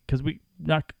before we could, because we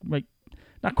not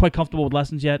quite comfortable with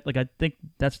lessons yet. Like, I think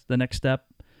that's the next step.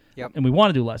 Yep. And we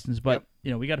want to do lessons, but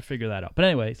Yep. we got to figure that out. But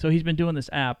anyway, so he's been doing this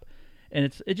app, and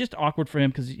it's just awkward for him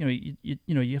because you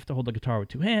have to hold the guitar with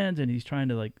two hands, and he's trying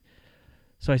to like.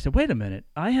 So I said, wait a minute,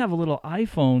 I have a little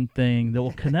iPhone thing that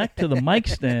will connect to the mic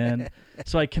stand.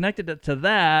 So I connected it to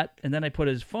that, and then I put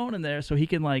his phone in there so he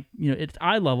can it's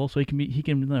eye level, so he can hit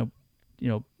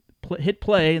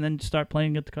play and then start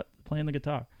playing the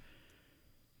guitar.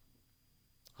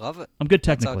 Love it. I'm good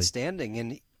technically. That's outstanding,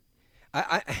 and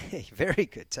I very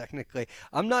good technically.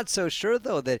 I'm not so sure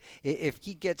though that if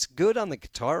he gets good on the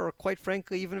guitar, or quite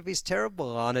frankly, even if he's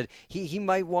terrible on it, he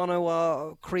might want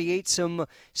to create some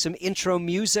intro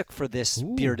music for this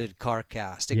Bearded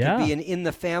Carcast. It could be an in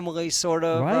the family sort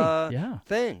of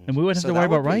thing, and we wouldn't have to worry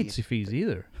about rights fees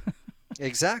either.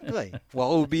 Exactly.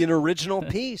 Well, it would be an original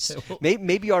piece.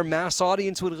 Maybe our mass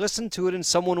audience would listen to it and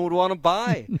someone would want to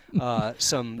buy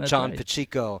some John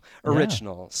Pacheco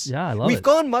originals. Yeah, I love it. We've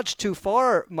gone much too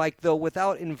far, Mike, though,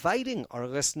 without inviting our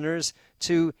listeners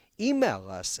to email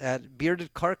us at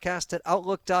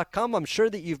beardedcarcast@outlook.com. I'm sure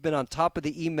that you've been on top of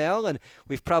the email, and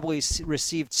we've probably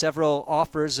received several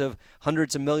offers of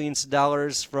hundreds of millions of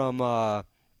dollars from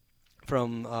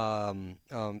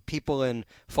people in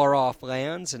far-off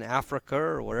lands in Africa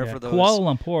or wherever those... Kuala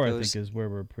Lumpur, I think, is where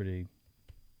we're pretty...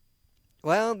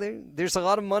 Well, there's a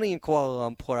lot of money in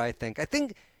Kuala Lumpur, I think. I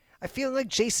feel like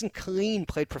Jason Killeen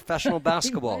played professional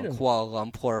basketball in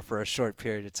Kuala Lumpur for a short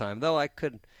period of time, though I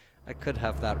could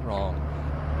have that wrong.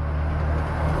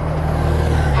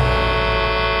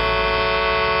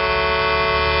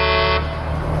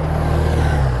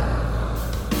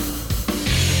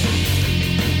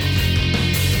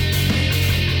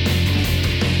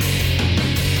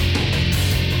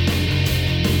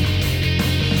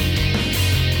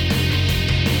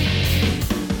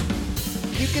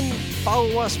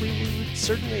 Follow us. We would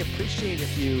certainly appreciate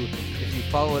if you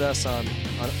followed us on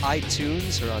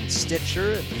iTunes or on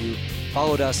Stitcher. If you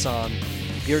followed us on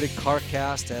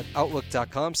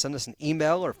beardedcarcast@outlook.com, send us an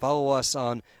email or follow us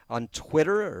on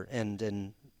Twitter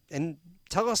and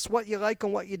tell us what you like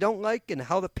and what you don't like and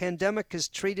how the pandemic has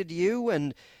treated you.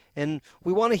 And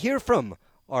we want to hear from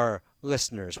our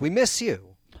listeners. We miss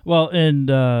you. Well,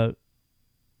 and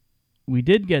we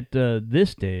did get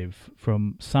this, Dave,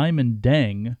 from Simon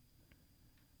Deng.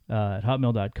 At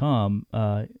hotmail.com,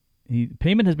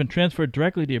 payment has been transferred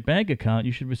directly to your bank account.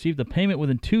 You should receive the payment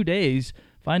within 2 days.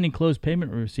 Find enclosed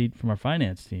payment receipt from our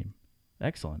finance team.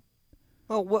 Excellent.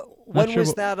 Well, when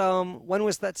was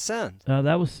that sent?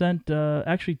 That was sent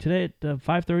actually today at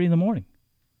 5:30 in the morning.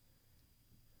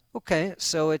 Okay,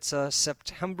 so it's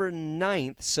September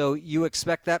 9th. So you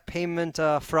expect that payment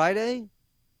Friday?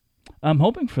 I'm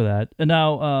hoping for that. And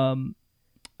now,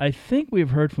 I think we've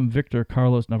heard from Victor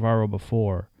Carlos Navarro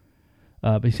before.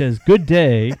 But he says, good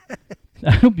day. I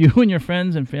hope you and your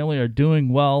friends and family are doing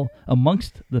well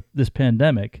amongst this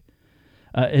pandemic.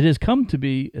 It has come to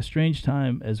be a strange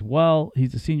time as well.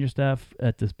 He's the senior staff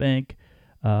at this bank.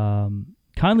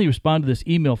 Kindly respond to this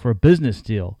email for a business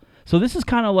deal. So this is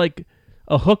kind of like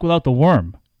a hook without the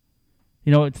worm.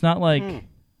 It's not like,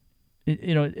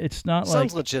 it's not like.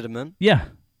 Sounds legitimate. Yeah.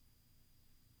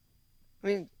 I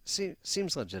mean,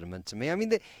 seems legitimate to me. I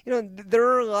mean, there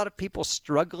are a lot of people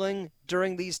struggling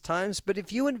during these times, but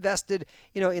if you invested,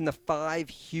 in the 5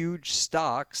 huge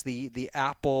stocks, the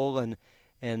Apple and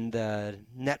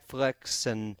Netflix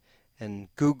and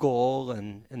Google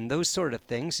and those sort of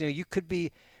things, you could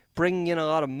be bringing in a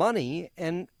lot of money,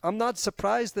 and I'm not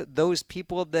surprised that those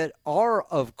people that are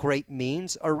of great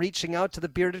means are reaching out to the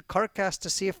Bearded Carcast to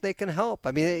see if they can help.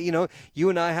 I mean, you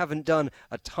and I haven't done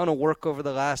a ton of work over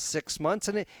the last 6 months,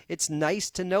 and it's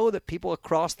nice to know that people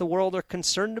across the world are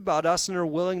concerned about us and are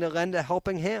willing to lend a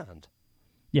helping hand.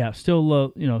 Yeah, still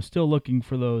looking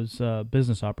for those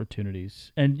business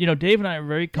opportunities. And Dave and I are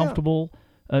very comfortable.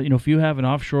 Yeah. If you have an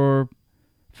offshore,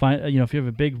 if you have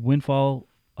a big windfall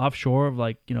offshore of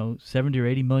 70 or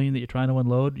 80 million that you're trying to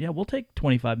unload, we'll take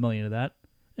 25 million of that.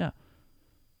 Yeah.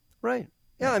 Right.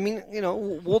 Yeah, I mean,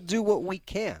 we'll do what we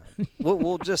can.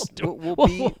 We'll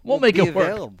make it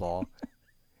available.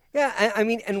 Yeah, I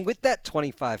mean, and with that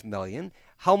 25 million,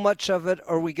 how much of it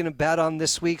are we going to bet on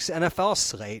this week's NFL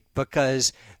slate?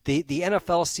 Because the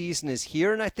NFL season is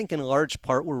here, and I think in large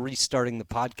part we're restarting the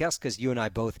podcast because you and I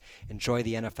both enjoy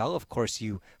the NFL. Of course,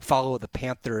 you follow the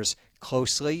Panthers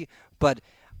closely, but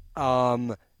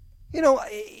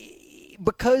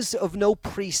because of no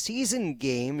preseason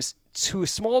games, to a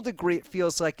small degree, it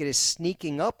feels like it is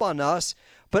sneaking up on us.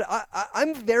 But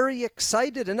I'm very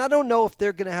excited, and I don't know if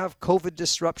they're going to have COVID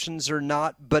disruptions or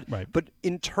not. But Right. but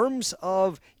in terms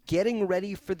of getting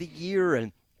ready for the year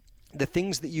and the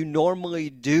things that you normally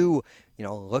do,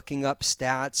 looking up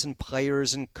stats and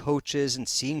players and coaches and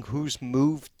seeing who's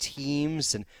moved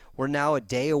teams, and we're now a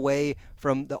day away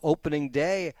from the opening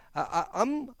day.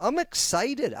 I'm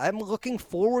excited. I'm looking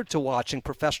forward to watching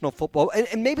professional football,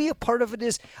 and maybe a part of it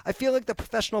is I feel like the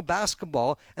professional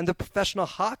basketball and the professional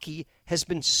hockey has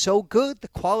been so good. The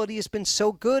quality has been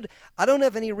so good. I don't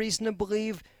have any reason to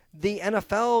believe the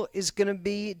NFL is going to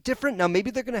be different. Now, maybe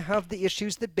they're going to have the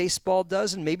issues that baseball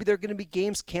does, and maybe there are going to be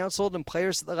games canceled and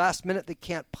players at the last minute that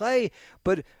can't play.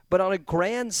 But on a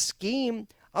grand scheme,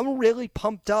 I'm really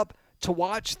pumped up to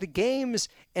watch the games.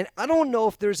 And I don't know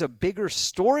if there's a bigger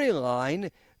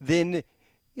storyline than,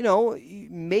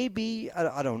 maybe,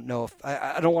 I don't know if,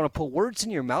 I don't want to put words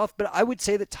in your mouth, but I would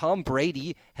say that Tom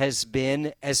Brady has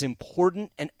been as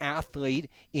important an athlete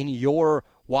in your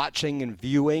watching and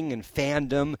viewing and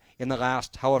fandom in the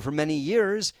last however many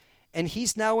years, and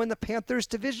he's now in the Panthers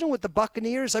division with the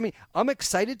Buccaneers. I mean, I'm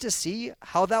excited to see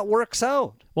how that works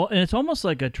out. Well, and it's almost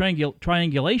like a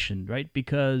triangulation, right?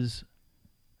 Because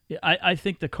I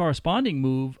think the corresponding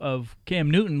move of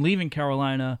Cam Newton leaving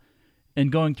Carolina and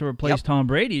going to replace Tom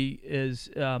Brady is,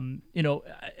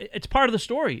 it's part of the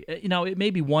story. It may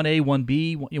be 1A,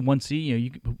 1B,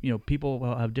 1C.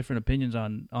 People have different opinions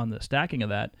on the stacking of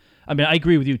that. I mean, I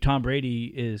agree with you. Tom Brady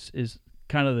is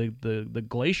kind of the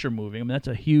glacier moving. I mean, that's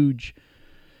a huge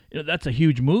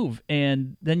move.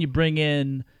 And then you bring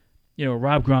in,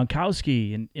 Rob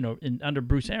Gronkowski and under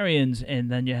Bruce Arians,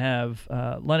 and then you have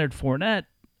Leonard Fournette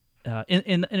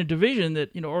in a division that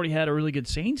already had a really good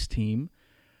Saints team.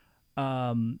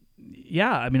 I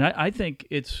mean, I think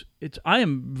I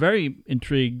am very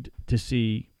intrigued to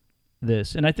see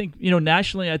this. And I think,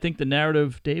 nationally, I think the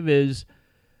narrative, Dave, is,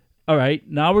 all right,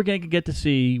 now we're going to get to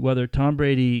see whether Tom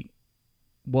Brady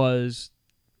was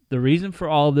the reason for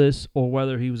all of this or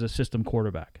whether he was a system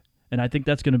quarterback. And I think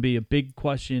that's going to be a big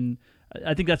question.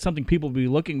 I think that's something people will be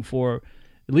looking for,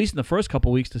 at least in the first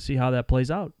couple of weeks, to see how that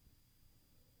plays out.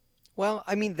 Well,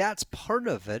 I mean, that's part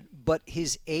of it, but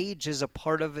his age is a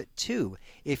part of it too.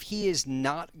 If he is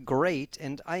not great,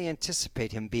 and I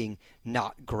anticipate him being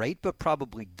not great, but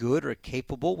probably good or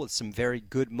capable with some very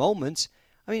good moments,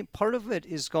 I mean, part of it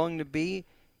is going to be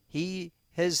he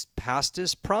has passed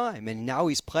his prime, and now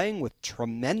he's playing with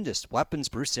tremendous weapons.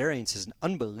 Bruce Arians is an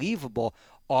unbelievable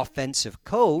offensive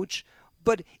coach,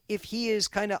 but if he is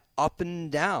kind of up and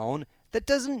down, that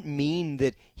doesn't mean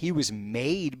that he was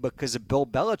made because of Bill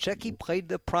Belichick. He played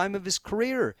the prime of his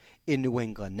career in New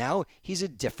England. Now he's a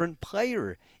different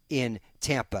player in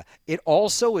Tampa. It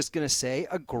also is going to say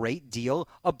a great deal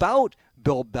about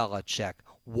Bill Belichick.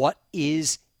 What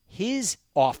is his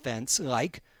offense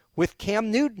like with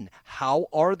Cam Newton? How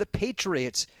are the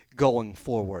Patriots going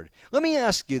forward? Let me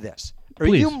ask you this. Are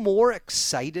Please. you more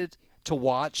excited to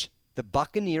watch the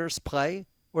Buccaneers play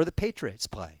or the Patriots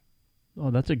play? Oh,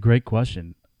 that's a great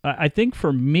question. I think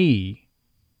for me,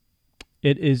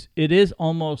 it is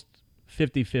almost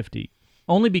 50-50.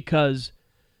 Only because,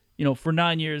 for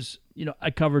 9 years, I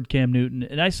covered Cam Newton,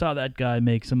 and I saw that guy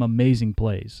make some amazing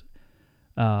plays.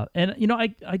 And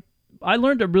I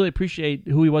learned to really appreciate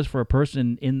who he was for a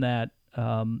person in that,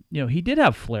 he did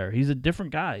have flair. He's a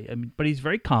different guy. I mean, but he's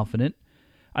very confident.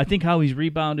 I think how he's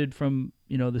rebounded from,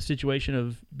 the situation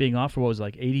of being off for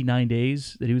 89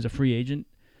 days that he was a free agent.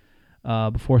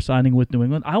 Before signing with New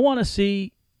England. I want to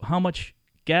see how much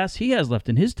gas he has left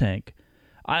in his tank.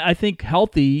 I think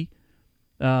healthy,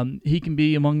 he can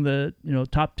be among the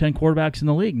top 10 quarterbacks in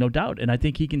the league, no doubt. And I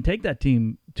think he can take that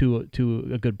team to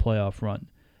a good playoff run.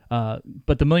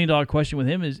 But the $1 million question with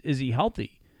him is he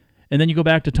healthy? And then you go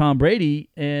back to Tom Brady,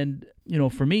 and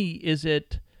for me, is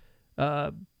it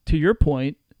to your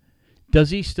point?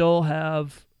 Does he still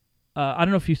have? I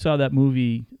don't know if you saw that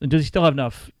movie. Does he still have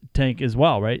enough tank as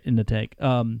well, right, in the tank?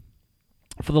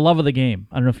 For the Love of the Game.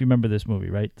 I don't know if you remember this movie,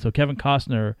 right? So Kevin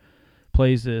Costner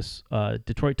plays this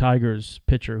Detroit Tigers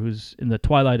pitcher who's in the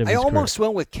twilight of his career. I almost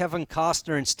went with Kevin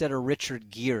Costner instead of Richard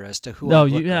Gere as to who No, I'm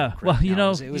looking at right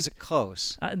now. It was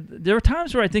close. There are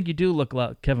times where I think you do look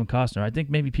like Kevin Costner. I think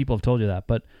maybe people have told you that,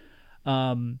 but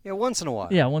once in a while.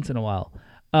 Yeah, once in a while.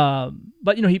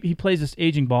 But he plays this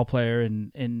aging ball player,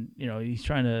 and he's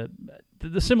trying to.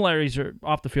 The similarities are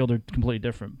off the field are completely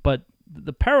different, but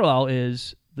the parallel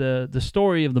is the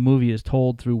story of the movie is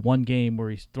told through one game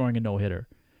where he's throwing a no-hitter,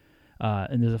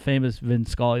 and there's a famous Vin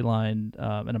Scully line,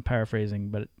 and I'm paraphrasing,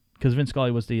 but because Vin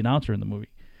Scully was the announcer in the movie,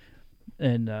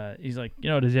 And he's like,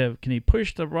 can he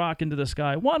push the rock into the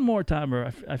sky one more time?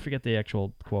 Or I forget the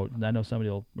actual quote. And I know somebody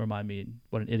will remind me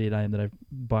what an idiot I am that I've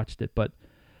botched it. But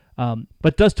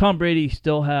does Tom Brady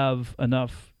still have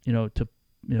enough, to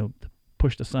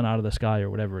push the sun out of the sky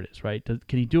or whatever it is, right? Can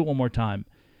he do it one more time?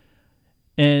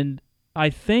 And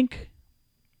I think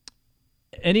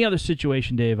any other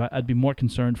situation, Dave, I'd be more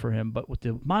concerned for him. But with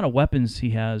the amount of weapons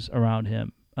he has around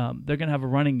him, they're going to have a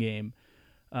running game.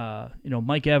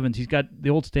 Mike Evans, he's got the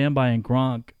old standby in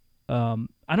Gronk.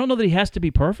 I don't know that he has to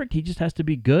be perfect. He just has to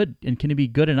be good. And can he be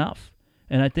good enough?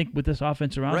 And I think with this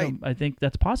offense around him, I think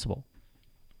that's possible.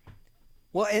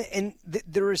 Well,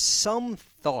 there is some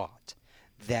thought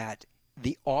that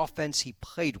the offense he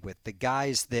played with, the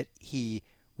guys that he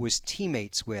was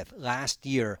teammates with last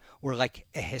year, were like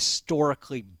a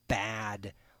historically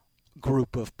bad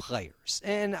group of players.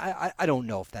 And I don't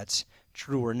know if that's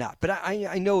true or not. But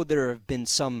I know there have been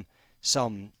some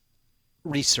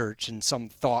research and some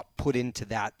thought put into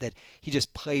that he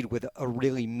just played with a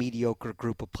really mediocre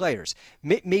group of players.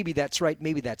 Maybe that's right,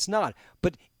 maybe that's not.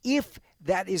 But if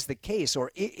that is the case,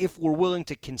 or if we're willing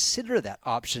to consider that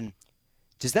option,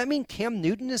 does that mean Cam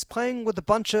Newton is playing with a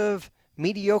bunch of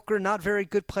mediocre, not very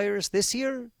good players this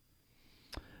year?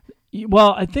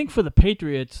 Well, I think for the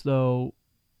Patriots, though,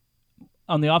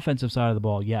 on the offensive side of the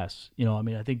ball, yes.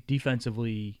 I think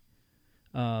defensively,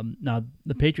 now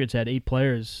the Patriots had 8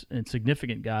 players and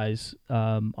significant guys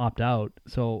opt out.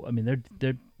 So,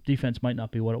 their defense might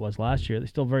not be what it was last year. They're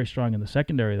still very strong in the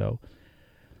secondary, though.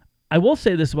 I will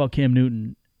say this about Cam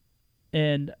Newton,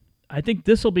 and I think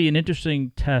this will be an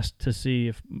interesting test to see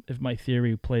if my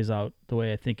theory plays out the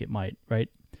way I think it might, right?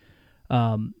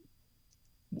 And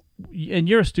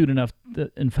you're astute enough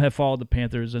and have followed the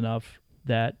Panthers enough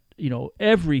that,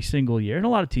 every single year, and a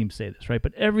lot of teams say this, right?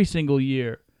 But every single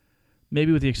year,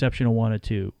 maybe with the exception of 1 or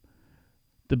 2,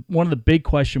 one of the big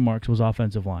question marks was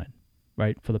offensive line,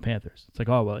 right, for the Panthers. It's like,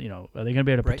 are they going to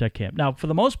be able to protect Cam? Now, for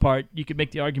the most part, you could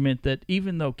make the argument that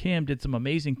even though Cam did some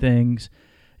amazing things,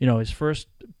 his first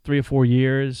 3 or 4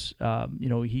 years,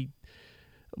 he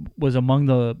was among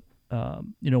the,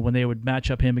 when they would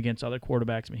match up him against other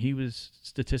quarterbacks, he was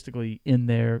statistically in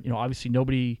there. Obviously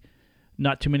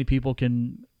not too many people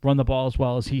can run the ball as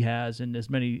well as he has, and as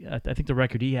many, I think the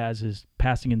record he has is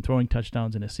passing and throwing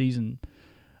touchdowns in a season.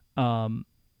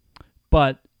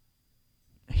 But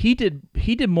he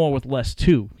did more with less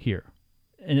too here.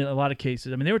 In a lot of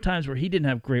cases, there were times where he didn't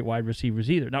have great wide receivers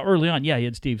either. Now, early on, he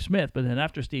had Steve Smith, but then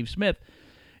after Steve Smith,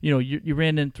 you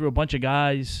ran in through a bunch of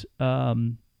guys.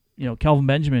 Kelvin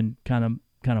Benjamin kind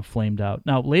of flamed out.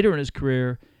 Now, later in his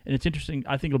career, and it's interesting.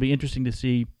 I think it'll be interesting to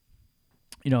see,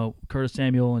 Curtis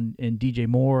Samuel and DJ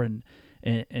Moore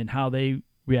and how they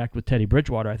react with Teddy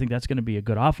Bridgewater. I think that's going to be a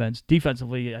good offense.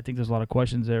 Defensively, I think there's a lot of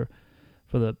questions there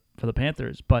for the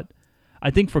Panthers, but I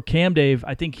think for Cam, Dave,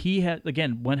 I think he had,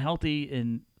 again, when healthy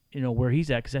and, where he's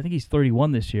at, because I think he's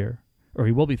 31 this year, or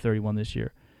he will be 31 this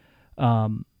year.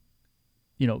 Can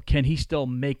he still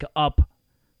make up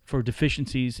for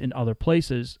deficiencies in other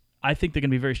places? I think they're going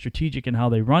to be very strategic in how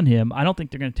they run him. I don't think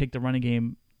they're going to take the running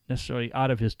game necessarily out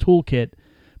of his toolkit,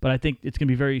 but I think it's going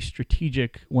to be very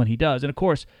strategic when he does. And, of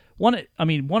course, one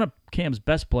of Cam's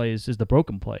best plays is the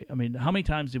broken play. How many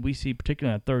times did we see,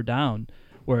 particularly on 3rd down,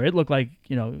 where it looked like,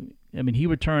 he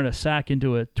would turn a sack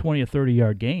into a 20 or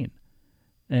 30-yard gain.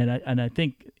 And I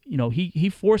think, he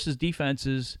forces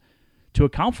defenses to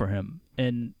account for him.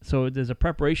 And so there's a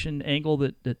preparation angle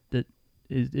that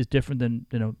is different than,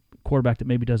 a quarterback that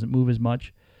maybe doesn't move as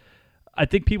much. I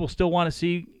think people still want to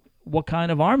see what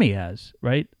kind of arm he has,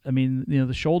 right?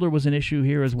 The shoulder was an issue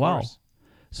here as well.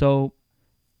 So,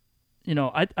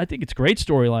 I think it's great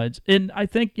storylines. And I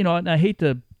think, and I hate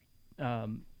to,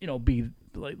 be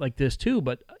like this too,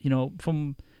 but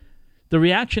from the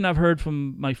reaction I've heard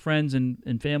from my friends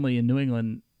and family in New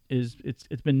England is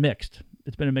it's been mixed.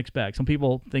 It's been a mixed bag. Some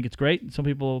people think it's great, and some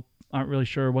people aren't really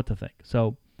sure what to think.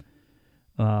 So,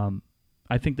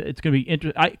 I think that it's going to be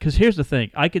interesting. Because here's the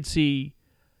thing: I could see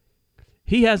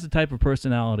he has the type of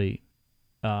personality.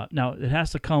 Now it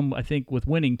has to come, I think, with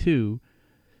winning too.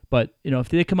 But if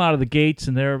they come out of the gates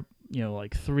and they're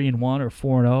like 3-1 or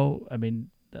 4-0,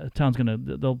 the town's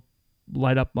they'll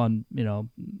light up and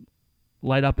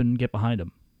get behind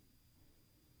them.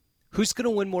 Who's going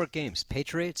to win more games,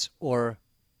 Patriots or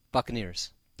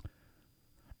Buccaneers?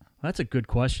 That's a good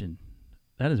question.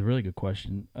 That is a really good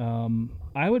question.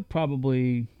 I would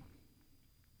probably.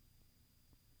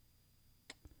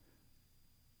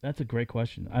 That's a great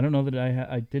question. I don't know that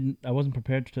I wasn't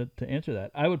prepared to answer that.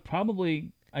 I would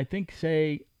probably, I think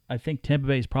Tampa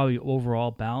Bay is probably overall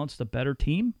balanced a better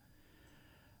team.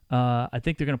 I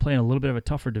think they're going to play in a little bit of a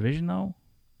tougher division, though.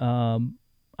 I'll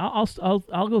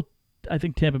go. I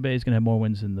think Tampa Bay is going to have more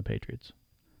wins than the Patriots.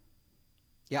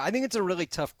 Yeah, I think it's a really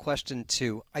tough question,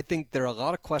 too. I think there are a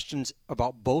lot of questions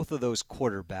about both of those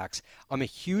quarterbacks. I'm a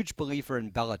huge believer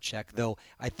in Belichick, though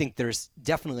I think there's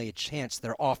definitely a chance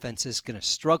their offense is going to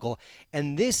struggle.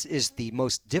 And this is the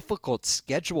most difficult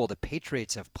schedule the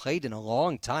Patriots have played in a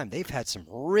long time. They've had some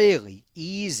really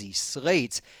easy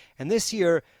slates. And this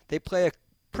year, they play a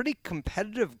pretty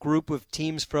competitive group of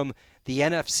teams from the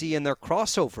NFC in their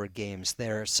crossover games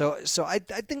there. So I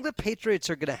think the Patriots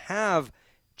are going to have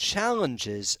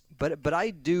challenges, but I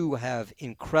do have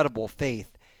incredible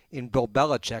faith in Bill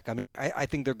Belichick. I mean, I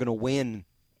think they're going to win.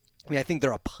 I mean, I think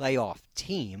they're a playoff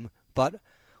team, but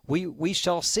we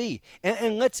shall see.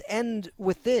 And let's end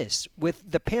with this, with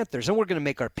the Panthers, and we're going to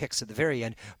make our picks at the very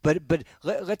end. But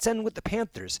let's end with the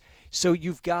Panthers. So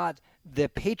you've got the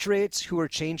Patriots who are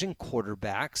changing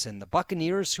quarterbacks, and the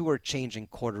Buccaneers who are changing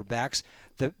quarterbacks.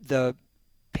 The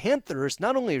Panthers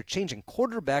not only are changing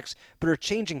quarterbacks, but are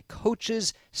changing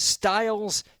coaches,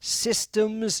 styles,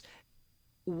 systems.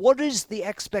 What is the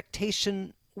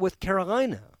expectation with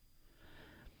Carolina?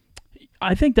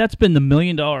 I think that's been the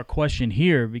million-dollar question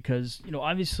here because,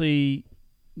 obviously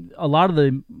a lot of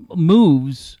the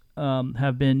moves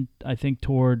have been, I think,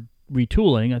 toward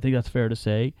retooling. I think that's fair to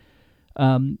say.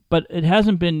 But it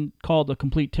hasn't been called a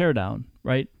complete teardown,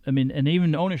 right? I mean, and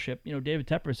even ownership, David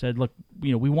Tepper said, look,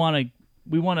 we want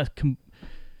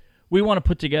to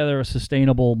put together a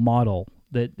sustainable model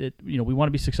that we want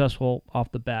to be successful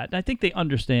off the bat. And I think they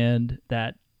understand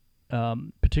that,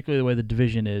 particularly the way the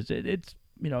division is. It's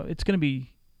going to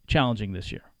be challenging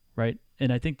this year, right?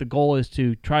 And I think the goal is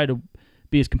to try to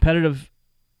be as competitive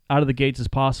out of the gates as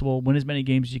possible, win as many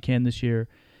games as you can this year,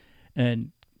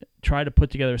 and try to put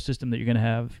together a system that you're going to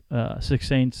have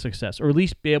sustained success, or at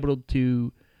least be able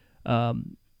to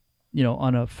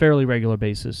on a fairly regular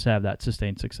basis, have that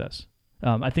sustained success.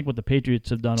 I think what the Patriots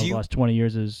have done over the last 20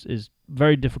 years is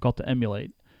very difficult to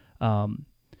emulate.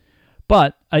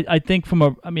 But I think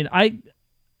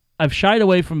I've shied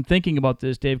away from thinking about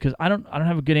this, Dave, because I don't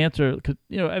have a good answer. Because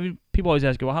people always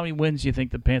ask, well, how many wins do you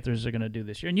think the Panthers are going to do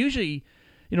this year? And usually,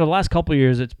 the last couple of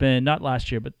years, it's been not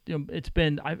last year, but it's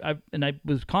been. I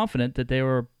was confident that they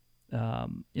were,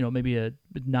 maybe a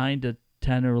 9 to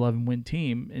 10 or 11 win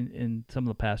team in some of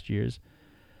the past years.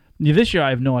 This year, I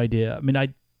have no idea. I mean, I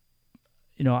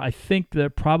think they're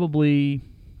probably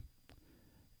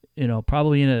in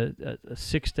a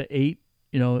 6 to 8,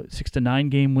 6 to 9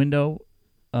 game window.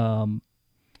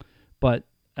 But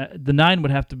the 9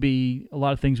 would have to be, a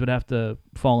lot of things would have to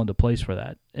fall into place for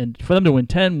that. And for them to win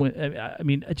 10,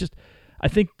 I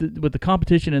think with the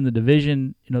competition in the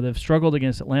division, they've struggled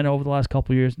against Atlanta over the last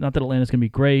couple of years. Not that Atlanta's going to be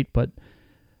great, but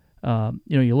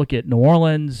you look at New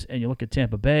Orleans and you look at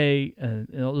Tampa Bay, and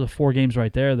those are 4 games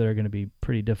right there that are going to be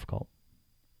pretty difficult.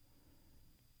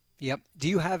 Yep. Do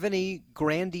you have any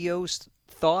grandiose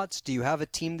thoughts? Do you have a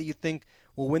team that you think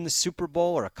will win the Super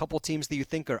Bowl, or a couple teams that you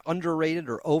think are underrated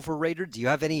or overrated? Do you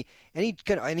have any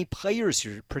players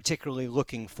you're particularly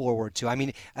looking forward to? I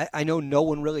mean, I know no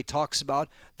one really talks about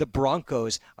the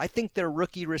Broncos. I think their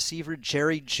rookie receiver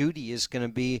Jerry Jeudy is going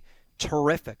to be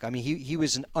terrific. I mean, he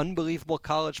was an unbelievable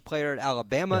college player at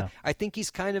Alabama. Yeah. I think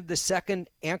he's kind of the second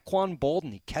Anquan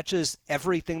Boldin. He catches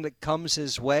everything that comes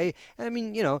his way. And I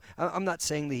mean, I'm not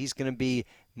saying that he's going to be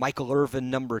Michael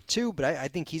Irvin number 2, but I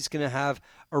think he's going to have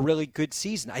a really good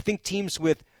season. I think teams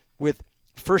with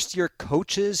first-year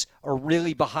coaches are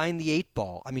really behind the 8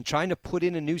 ball. I mean, trying to put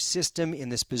in a new system in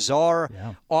this bizarre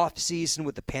off-season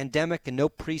with the pandemic and no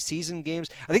preseason games.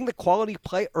 I think the quality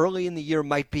play early in the year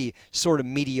might be sort of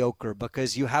mediocre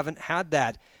because you haven't had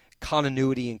that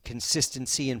continuity and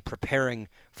consistency in preparing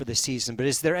for the season. But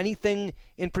is there anything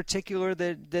in particular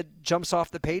that jumps off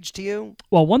the page to you?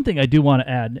 Well, one thing I do want to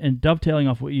add, and dovetailing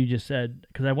off what you just said,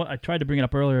 because I tried to bring it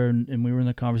up earlier and we were in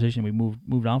the conversation, we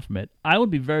moved on from it. I would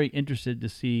be very interested to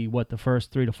see what the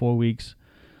first 3 to 4 weeks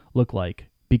look like,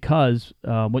 because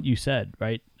what you said,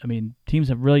 right? I mean, teams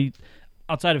have really,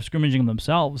 outside of scrimmaging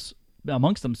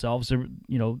amongst themselves,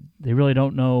 they really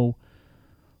don't know.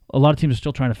 A lot of teams are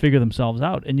still trying to figure themselves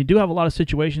out. And you do have a lot of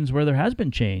situations where there has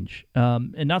been change,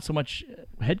 and not so much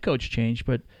head coach change,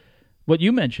 but what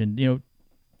you mentioned,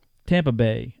 Tampa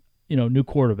Bay, new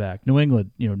quarterback, New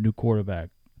England, new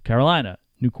quarterback, Carolina,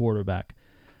 new quarterback.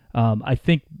 I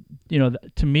think,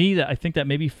 to me, I think that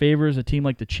maybe favors a team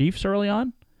like the Chiefs early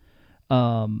on.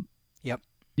 Yep.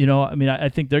 I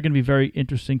think they're going to be very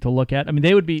interesting to look at. I mean,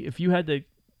 they would be, if you had to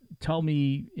tell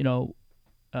me, 2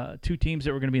 teams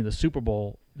that were going to be in the Super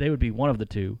Bowl, they would be one of the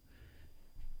 2.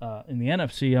 In the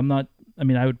NFC,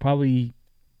 I would probably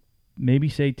maybe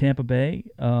say Tampa Bay.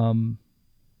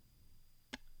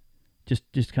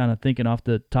 Just kind of thinking off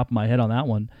the top of my head on that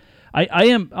one.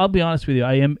 I'll be honest with you,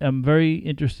 I'm very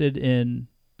interested in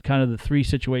kind of the three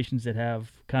situations that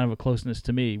have kind of a closeness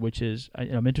to me, which is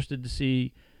I'm interested to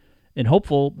see and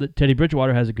hopeful that Teddy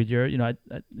Bridgewater has a good year.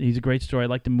 He's a great story. I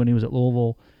liked him when he was at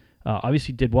Louisville.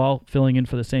 Obviously did well filling in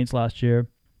for the Saints last year,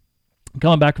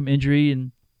 coming back from injury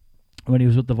and when he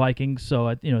was with the Vikings.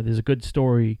 So there's a good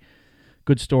story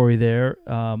there.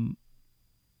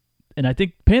 And I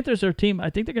think Panthers are a team. I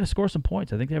think they're going to score some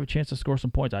points. I think they have a chance to score some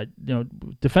points.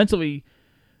 Defensively,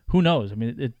 who knows? I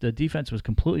mean, the defense was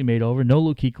completely made over. No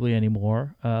Luke Kuechly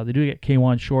anymore. They do get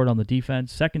K'Wan Short on the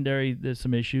defense. Secondary, there's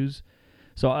some issues.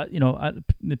 So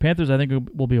the Panthers, I think,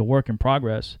 will be a work in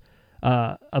progress.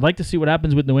 I'd like to see what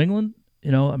happens with New England.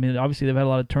 Obviously they've had a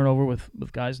lot of turnover with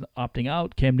guys opting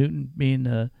out. Cam Newton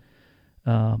being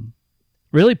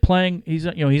really playing. He's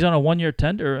on a 1-year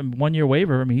tender and 1-year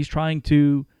waiver. I mean, he's trying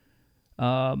to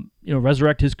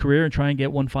resurrect his career and try and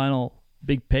get one final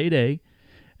big payday.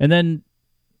 And then,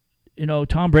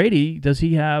 Tom Brady, does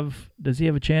he have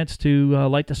a chance to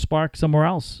light the spark somewhere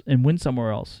else and win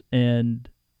somewhere else? And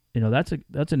that's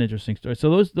an interesting story.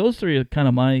 So those three are kind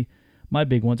of my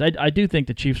big ones. I do think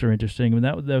the Chiefs are interesting. I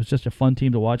mean, that was just a fun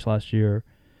team to watch last year.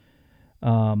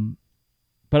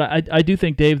 But I do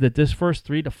think, Dave, that this first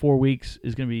 3 to 4 weeks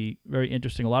is going to be very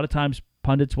interesting. A lot of times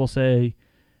pundits will say,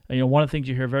 one of the things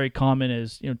you hear very common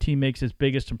is, team makes its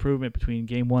biggest improvement between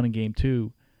game 1 and game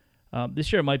 2.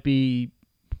 This year it might be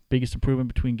biggest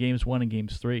improvement between games 1 and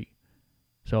games 3.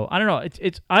 So I don't know.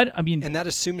 And that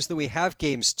assumes that we have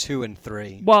games 2 and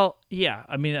 3. Well, yeah.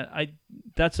 I mean,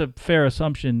 that's a fair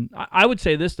assumption. I would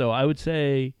say this though. I would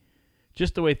say,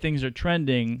 just the way things are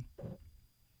trending.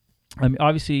 I mean,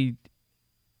 obviously,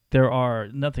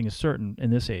 nothing is certain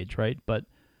in this age, right? But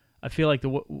I feel like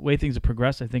the way things have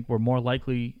progressed, I think we're more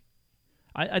likely.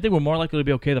 I think we're more likely to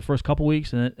be okay the first couple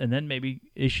weeks, and then maybe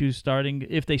issues starting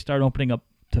if they start opening up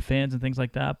to fans and things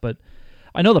like that. But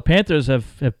I know the Panthers have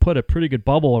put a pretty good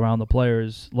bubble around the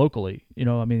players locally.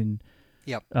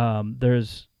 Yep.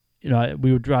 There's,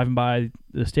 we were driving by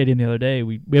the stadium the other day.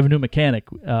 We have a new mechanic.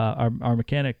 Our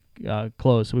mechanic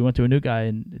closed, so we went to a new guy,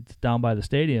 and it's down by the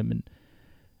stadium, and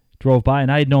drove by. And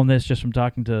I had known this just from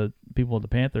talking to people at the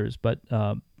Panthers, but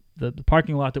the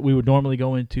parking lot that we would normally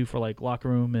go into for like locker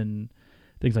room and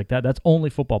things like that, that's only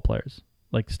football players.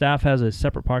 Like, staff has a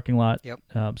separate parking lot.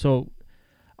 Yep. So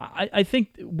I think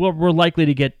we're likely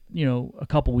to get a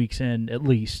couple weeks in at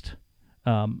least,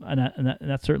 and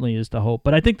that certainly is the hope.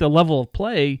 But I think the level of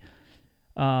play,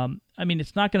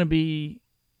 it's not going to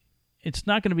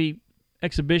be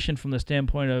exhibition from the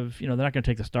standpoint of they're not going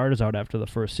to take the starters out after the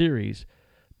first series.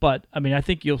 But I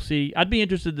think you'll see. I'd be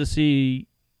interested to see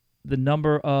the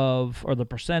number of or the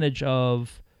percentage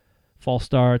of false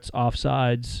starts,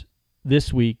 offsides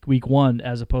this week 1,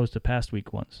 as opposed to past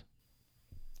week 1s.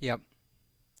 Yep.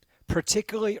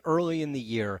 Particularly early in the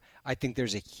year, I think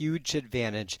there's a huge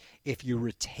advantage if you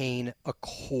retain a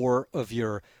core of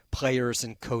your players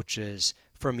and coaches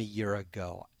from a year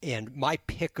ago. And my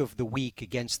pick of the week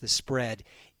against the spread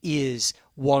is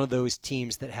one of those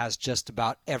teams that has just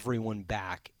about everyone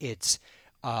back. It's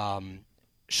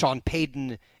Sean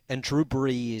Payton and Drew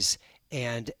Brees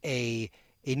and a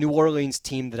New Orleans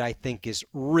team that I think is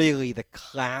really the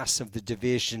class of the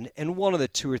division and one of the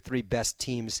 2 or 3 best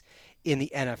teams in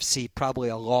the NFC, probably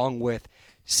along with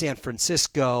San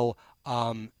Francisco.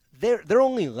 They're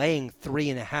only laying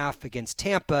 3.5 against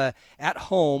Tampa at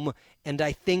home, and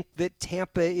I think that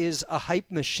Tampa is a hype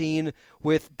machine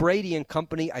with Brady and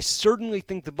company. I certainly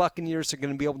think the Buccaneers are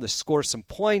going to be able to score some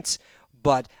points,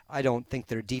 but I don't think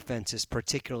their defense is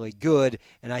particularly good,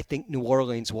 and I think New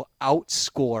Orleans will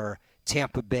outscore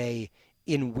Tampa Bay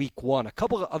in week 1. A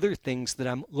couple of other things that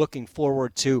I'm looking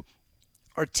forward to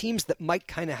are teams that might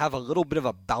kind of have a little bit of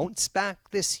a bounce back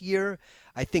this year.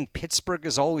 I think Pittsburgh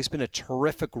has always been a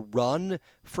terrific run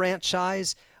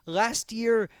franchise. Last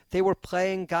year, they were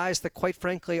playing guys that, quite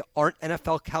frankly, aren't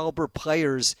NFL caliber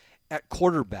players at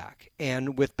quarterback.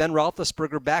 And with Ben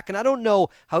Roethlisberger back, and I don't know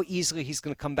how easily he's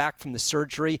going to come back from the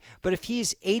surgery, but if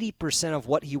he's 80% of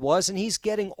what he was and he's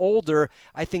getting older,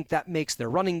 I think that makes their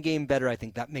running game better. I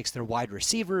think that makes their wide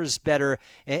receivers better.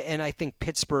 And I think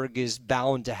Pittsburgh is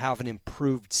bound to have an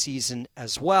improved season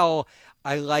as well.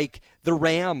 I like the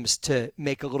Rams to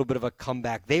make a little bit of a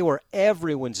comeback. They were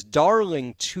everyone's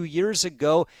darling 2 years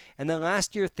ago, and then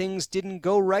last year things didn't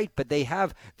go right, but they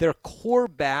have their core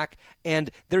back,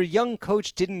 and their young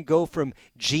coach didn't go from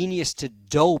genius to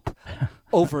dope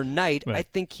overnight. Right. I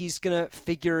think he's going to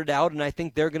figure it out, and I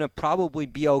think they're going to probably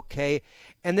be okay.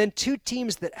 And then 2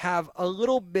 teams that have a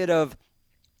little bit of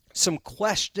some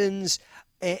questions,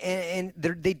 and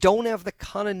they don't have the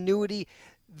continuity.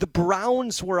 The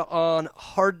Browns were on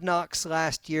Hard Knocks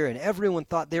last year, and everyone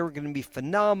thought they were going to be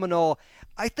phenomenal.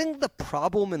 I think the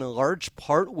problem in a large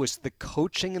part was the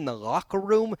coaching in the locker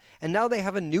room, and now they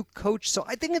have a new coach, so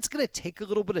I think it's going to take a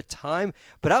little bit of time,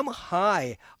 but I'm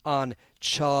high on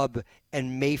Chubb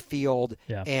and Mayfield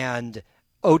and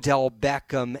Odell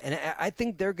Beckham, and I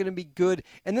think they're going to be good.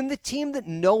 And then the team that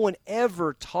no one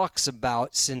ever talks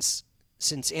about since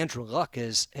Andrew Luck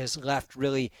has left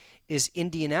really is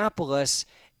Indianapolis,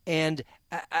 and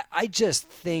I just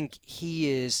think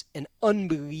he is an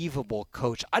unbelievable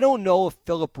coach. I don't know if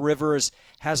Phillip Rivers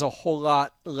has a whole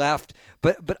lot left,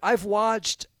 but I've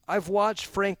watched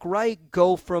Frank Reich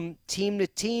go from team to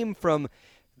team, from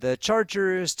the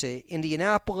Chargers to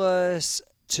Indianapolis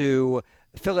to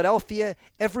Philadelphia.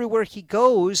 Everywhere he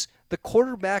goes, the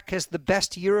quarterback has the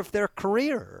best year of their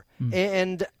career.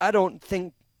 And I don't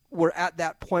think we're at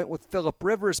that point with Phillip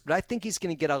Rivers, but I think he's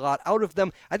going to get a lot out of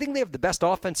them. I think they have the best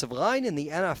offensive line in the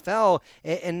NFL,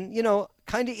 and you know,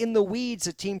 kind of in the weeds,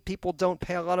 a team people don't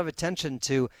pay a lot of attention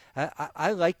to.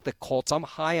 I like the Colts. I'm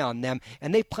high on them,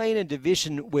 and they play in a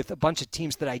division with a bunch of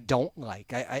teams that I don't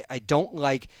like. I don't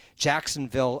like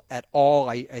Jacksonville at all.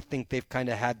 I think they've kind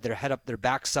of had their head up their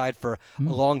backside for a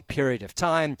long period of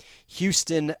time.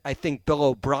 Houston, I think Bill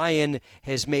O'Brien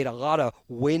has made a lot of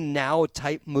win-now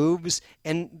type moves,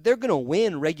 and they're going to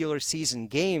win regular season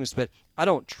games, but I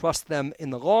don't trust them in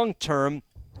the long term.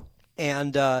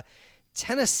 And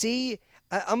Tennessee,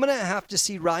 I'm going to have to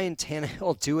see Ryan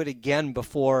Tannehill do it again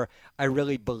before I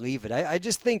really believe it. I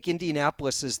just think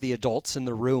Indianapolis is the adults in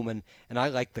the room, and I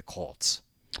like the Colts.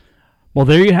 Well,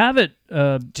 there you have it.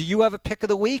 Do you have a pick of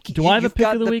the week? I have a pick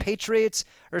of the week? The Patriots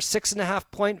are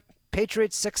 6.5 point.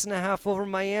 Patriots 6.5 over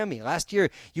Miami. Last year,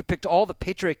 you picked all the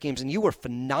Patriot games, and you were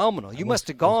phenomenal. You must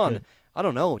have gone, I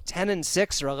don't know,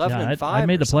 10-6 or 11-5. I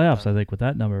made the playoffs, I think, with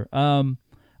that number.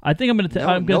 I think I'm going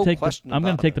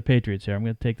to take the Patriots here. I'm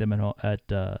going to take them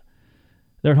they're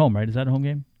at home, right? Is that a home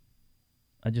game?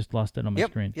 I just lost it on my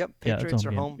screen. Yep, Patriots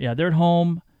are home. Yeah, they're at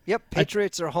home. Yep,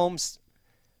 Patriots are home.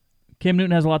 Cam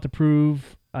Newton has a lot to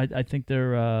prove. I think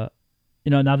they're,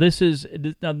 now this is,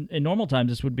 in normal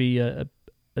times, this would be I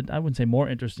wouldn't say more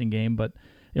interesting game, but,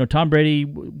 Tom Brady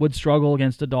would struggle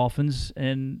against the Dolphins.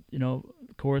 And, of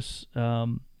course,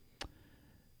 you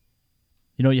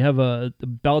have a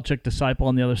Belichick disciple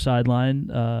on the other sideline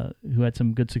who had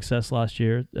some good success last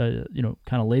year, kind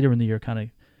of later in the year,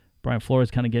 Brian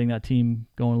Flores kind of getting that team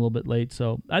going a little bit late.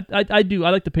 So I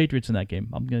like the Patriots in that game.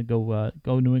 I'm going to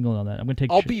go New England on that. I'm going to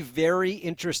take. I'll be very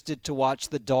interested to watch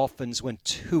the Dolphins when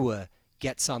Tua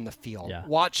gets on the field. Yeah.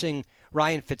 Watching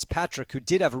Ryan Fitzpatrick, who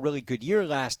did have a really good year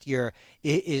last year,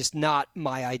 is not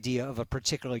my idea of a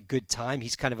particularly good time.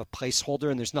 He's kind of a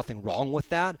placeholder, and there's nothing wrong with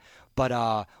that.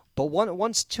 But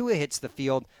once Tua hits the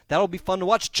field, that'll be fun to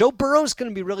watch. Joe Burrow's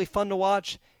going to be really fun to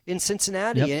watch in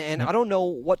Cincinnati, and I don't know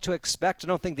what to expect. I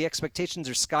don't think the expectations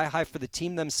are sky high for the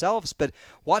team themselves, but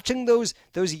watching those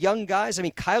young guys, I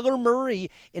mean, Kyler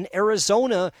Murray in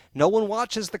Arizona, no one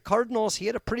watches the Cardinals. He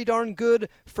had a pretty darn good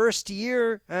first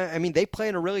year. I mean, they play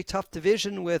in a really tough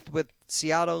division with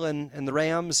Seattle and the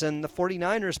Rams and the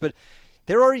 49ers, but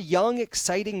there are young,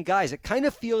 exciting guys. It kind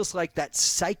of feels like that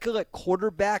cycle at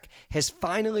quarterback has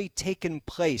finally taken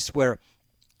place where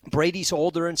Brady's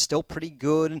older and still pretty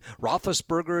good, and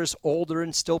Roethlisberger is older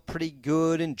and still pretty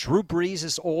good, and Drew Brees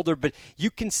is older, but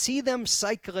you can see them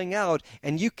cycling out,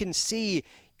 and you can see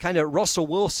kind of Russell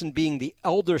Wilson being the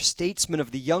elder statesman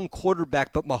of the young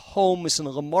quarterback, but Mahomes and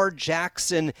Lamar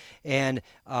Jackson and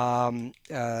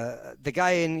the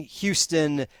guy in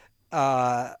Houston,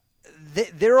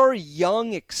 there are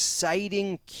young,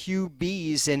 exciting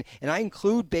QBs, and I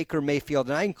include Baker Mayfield,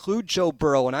 and I include Joe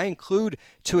Burrow, and I include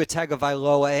Tua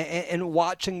Tagovailoa, and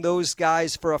watching those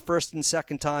guys for a first and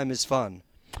second time is fun.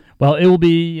 Well, it will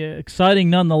be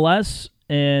exciting nonetheless,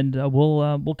 and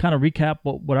we'll kind of recap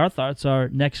what our thoughts are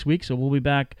next week. So we'll be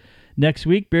back next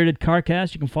week. Bearded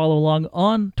Carcast. You can follow along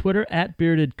on Twitter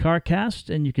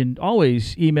 @BeardedCarcast, and you can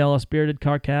always email us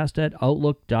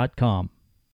beardedcarcast@outlook.com.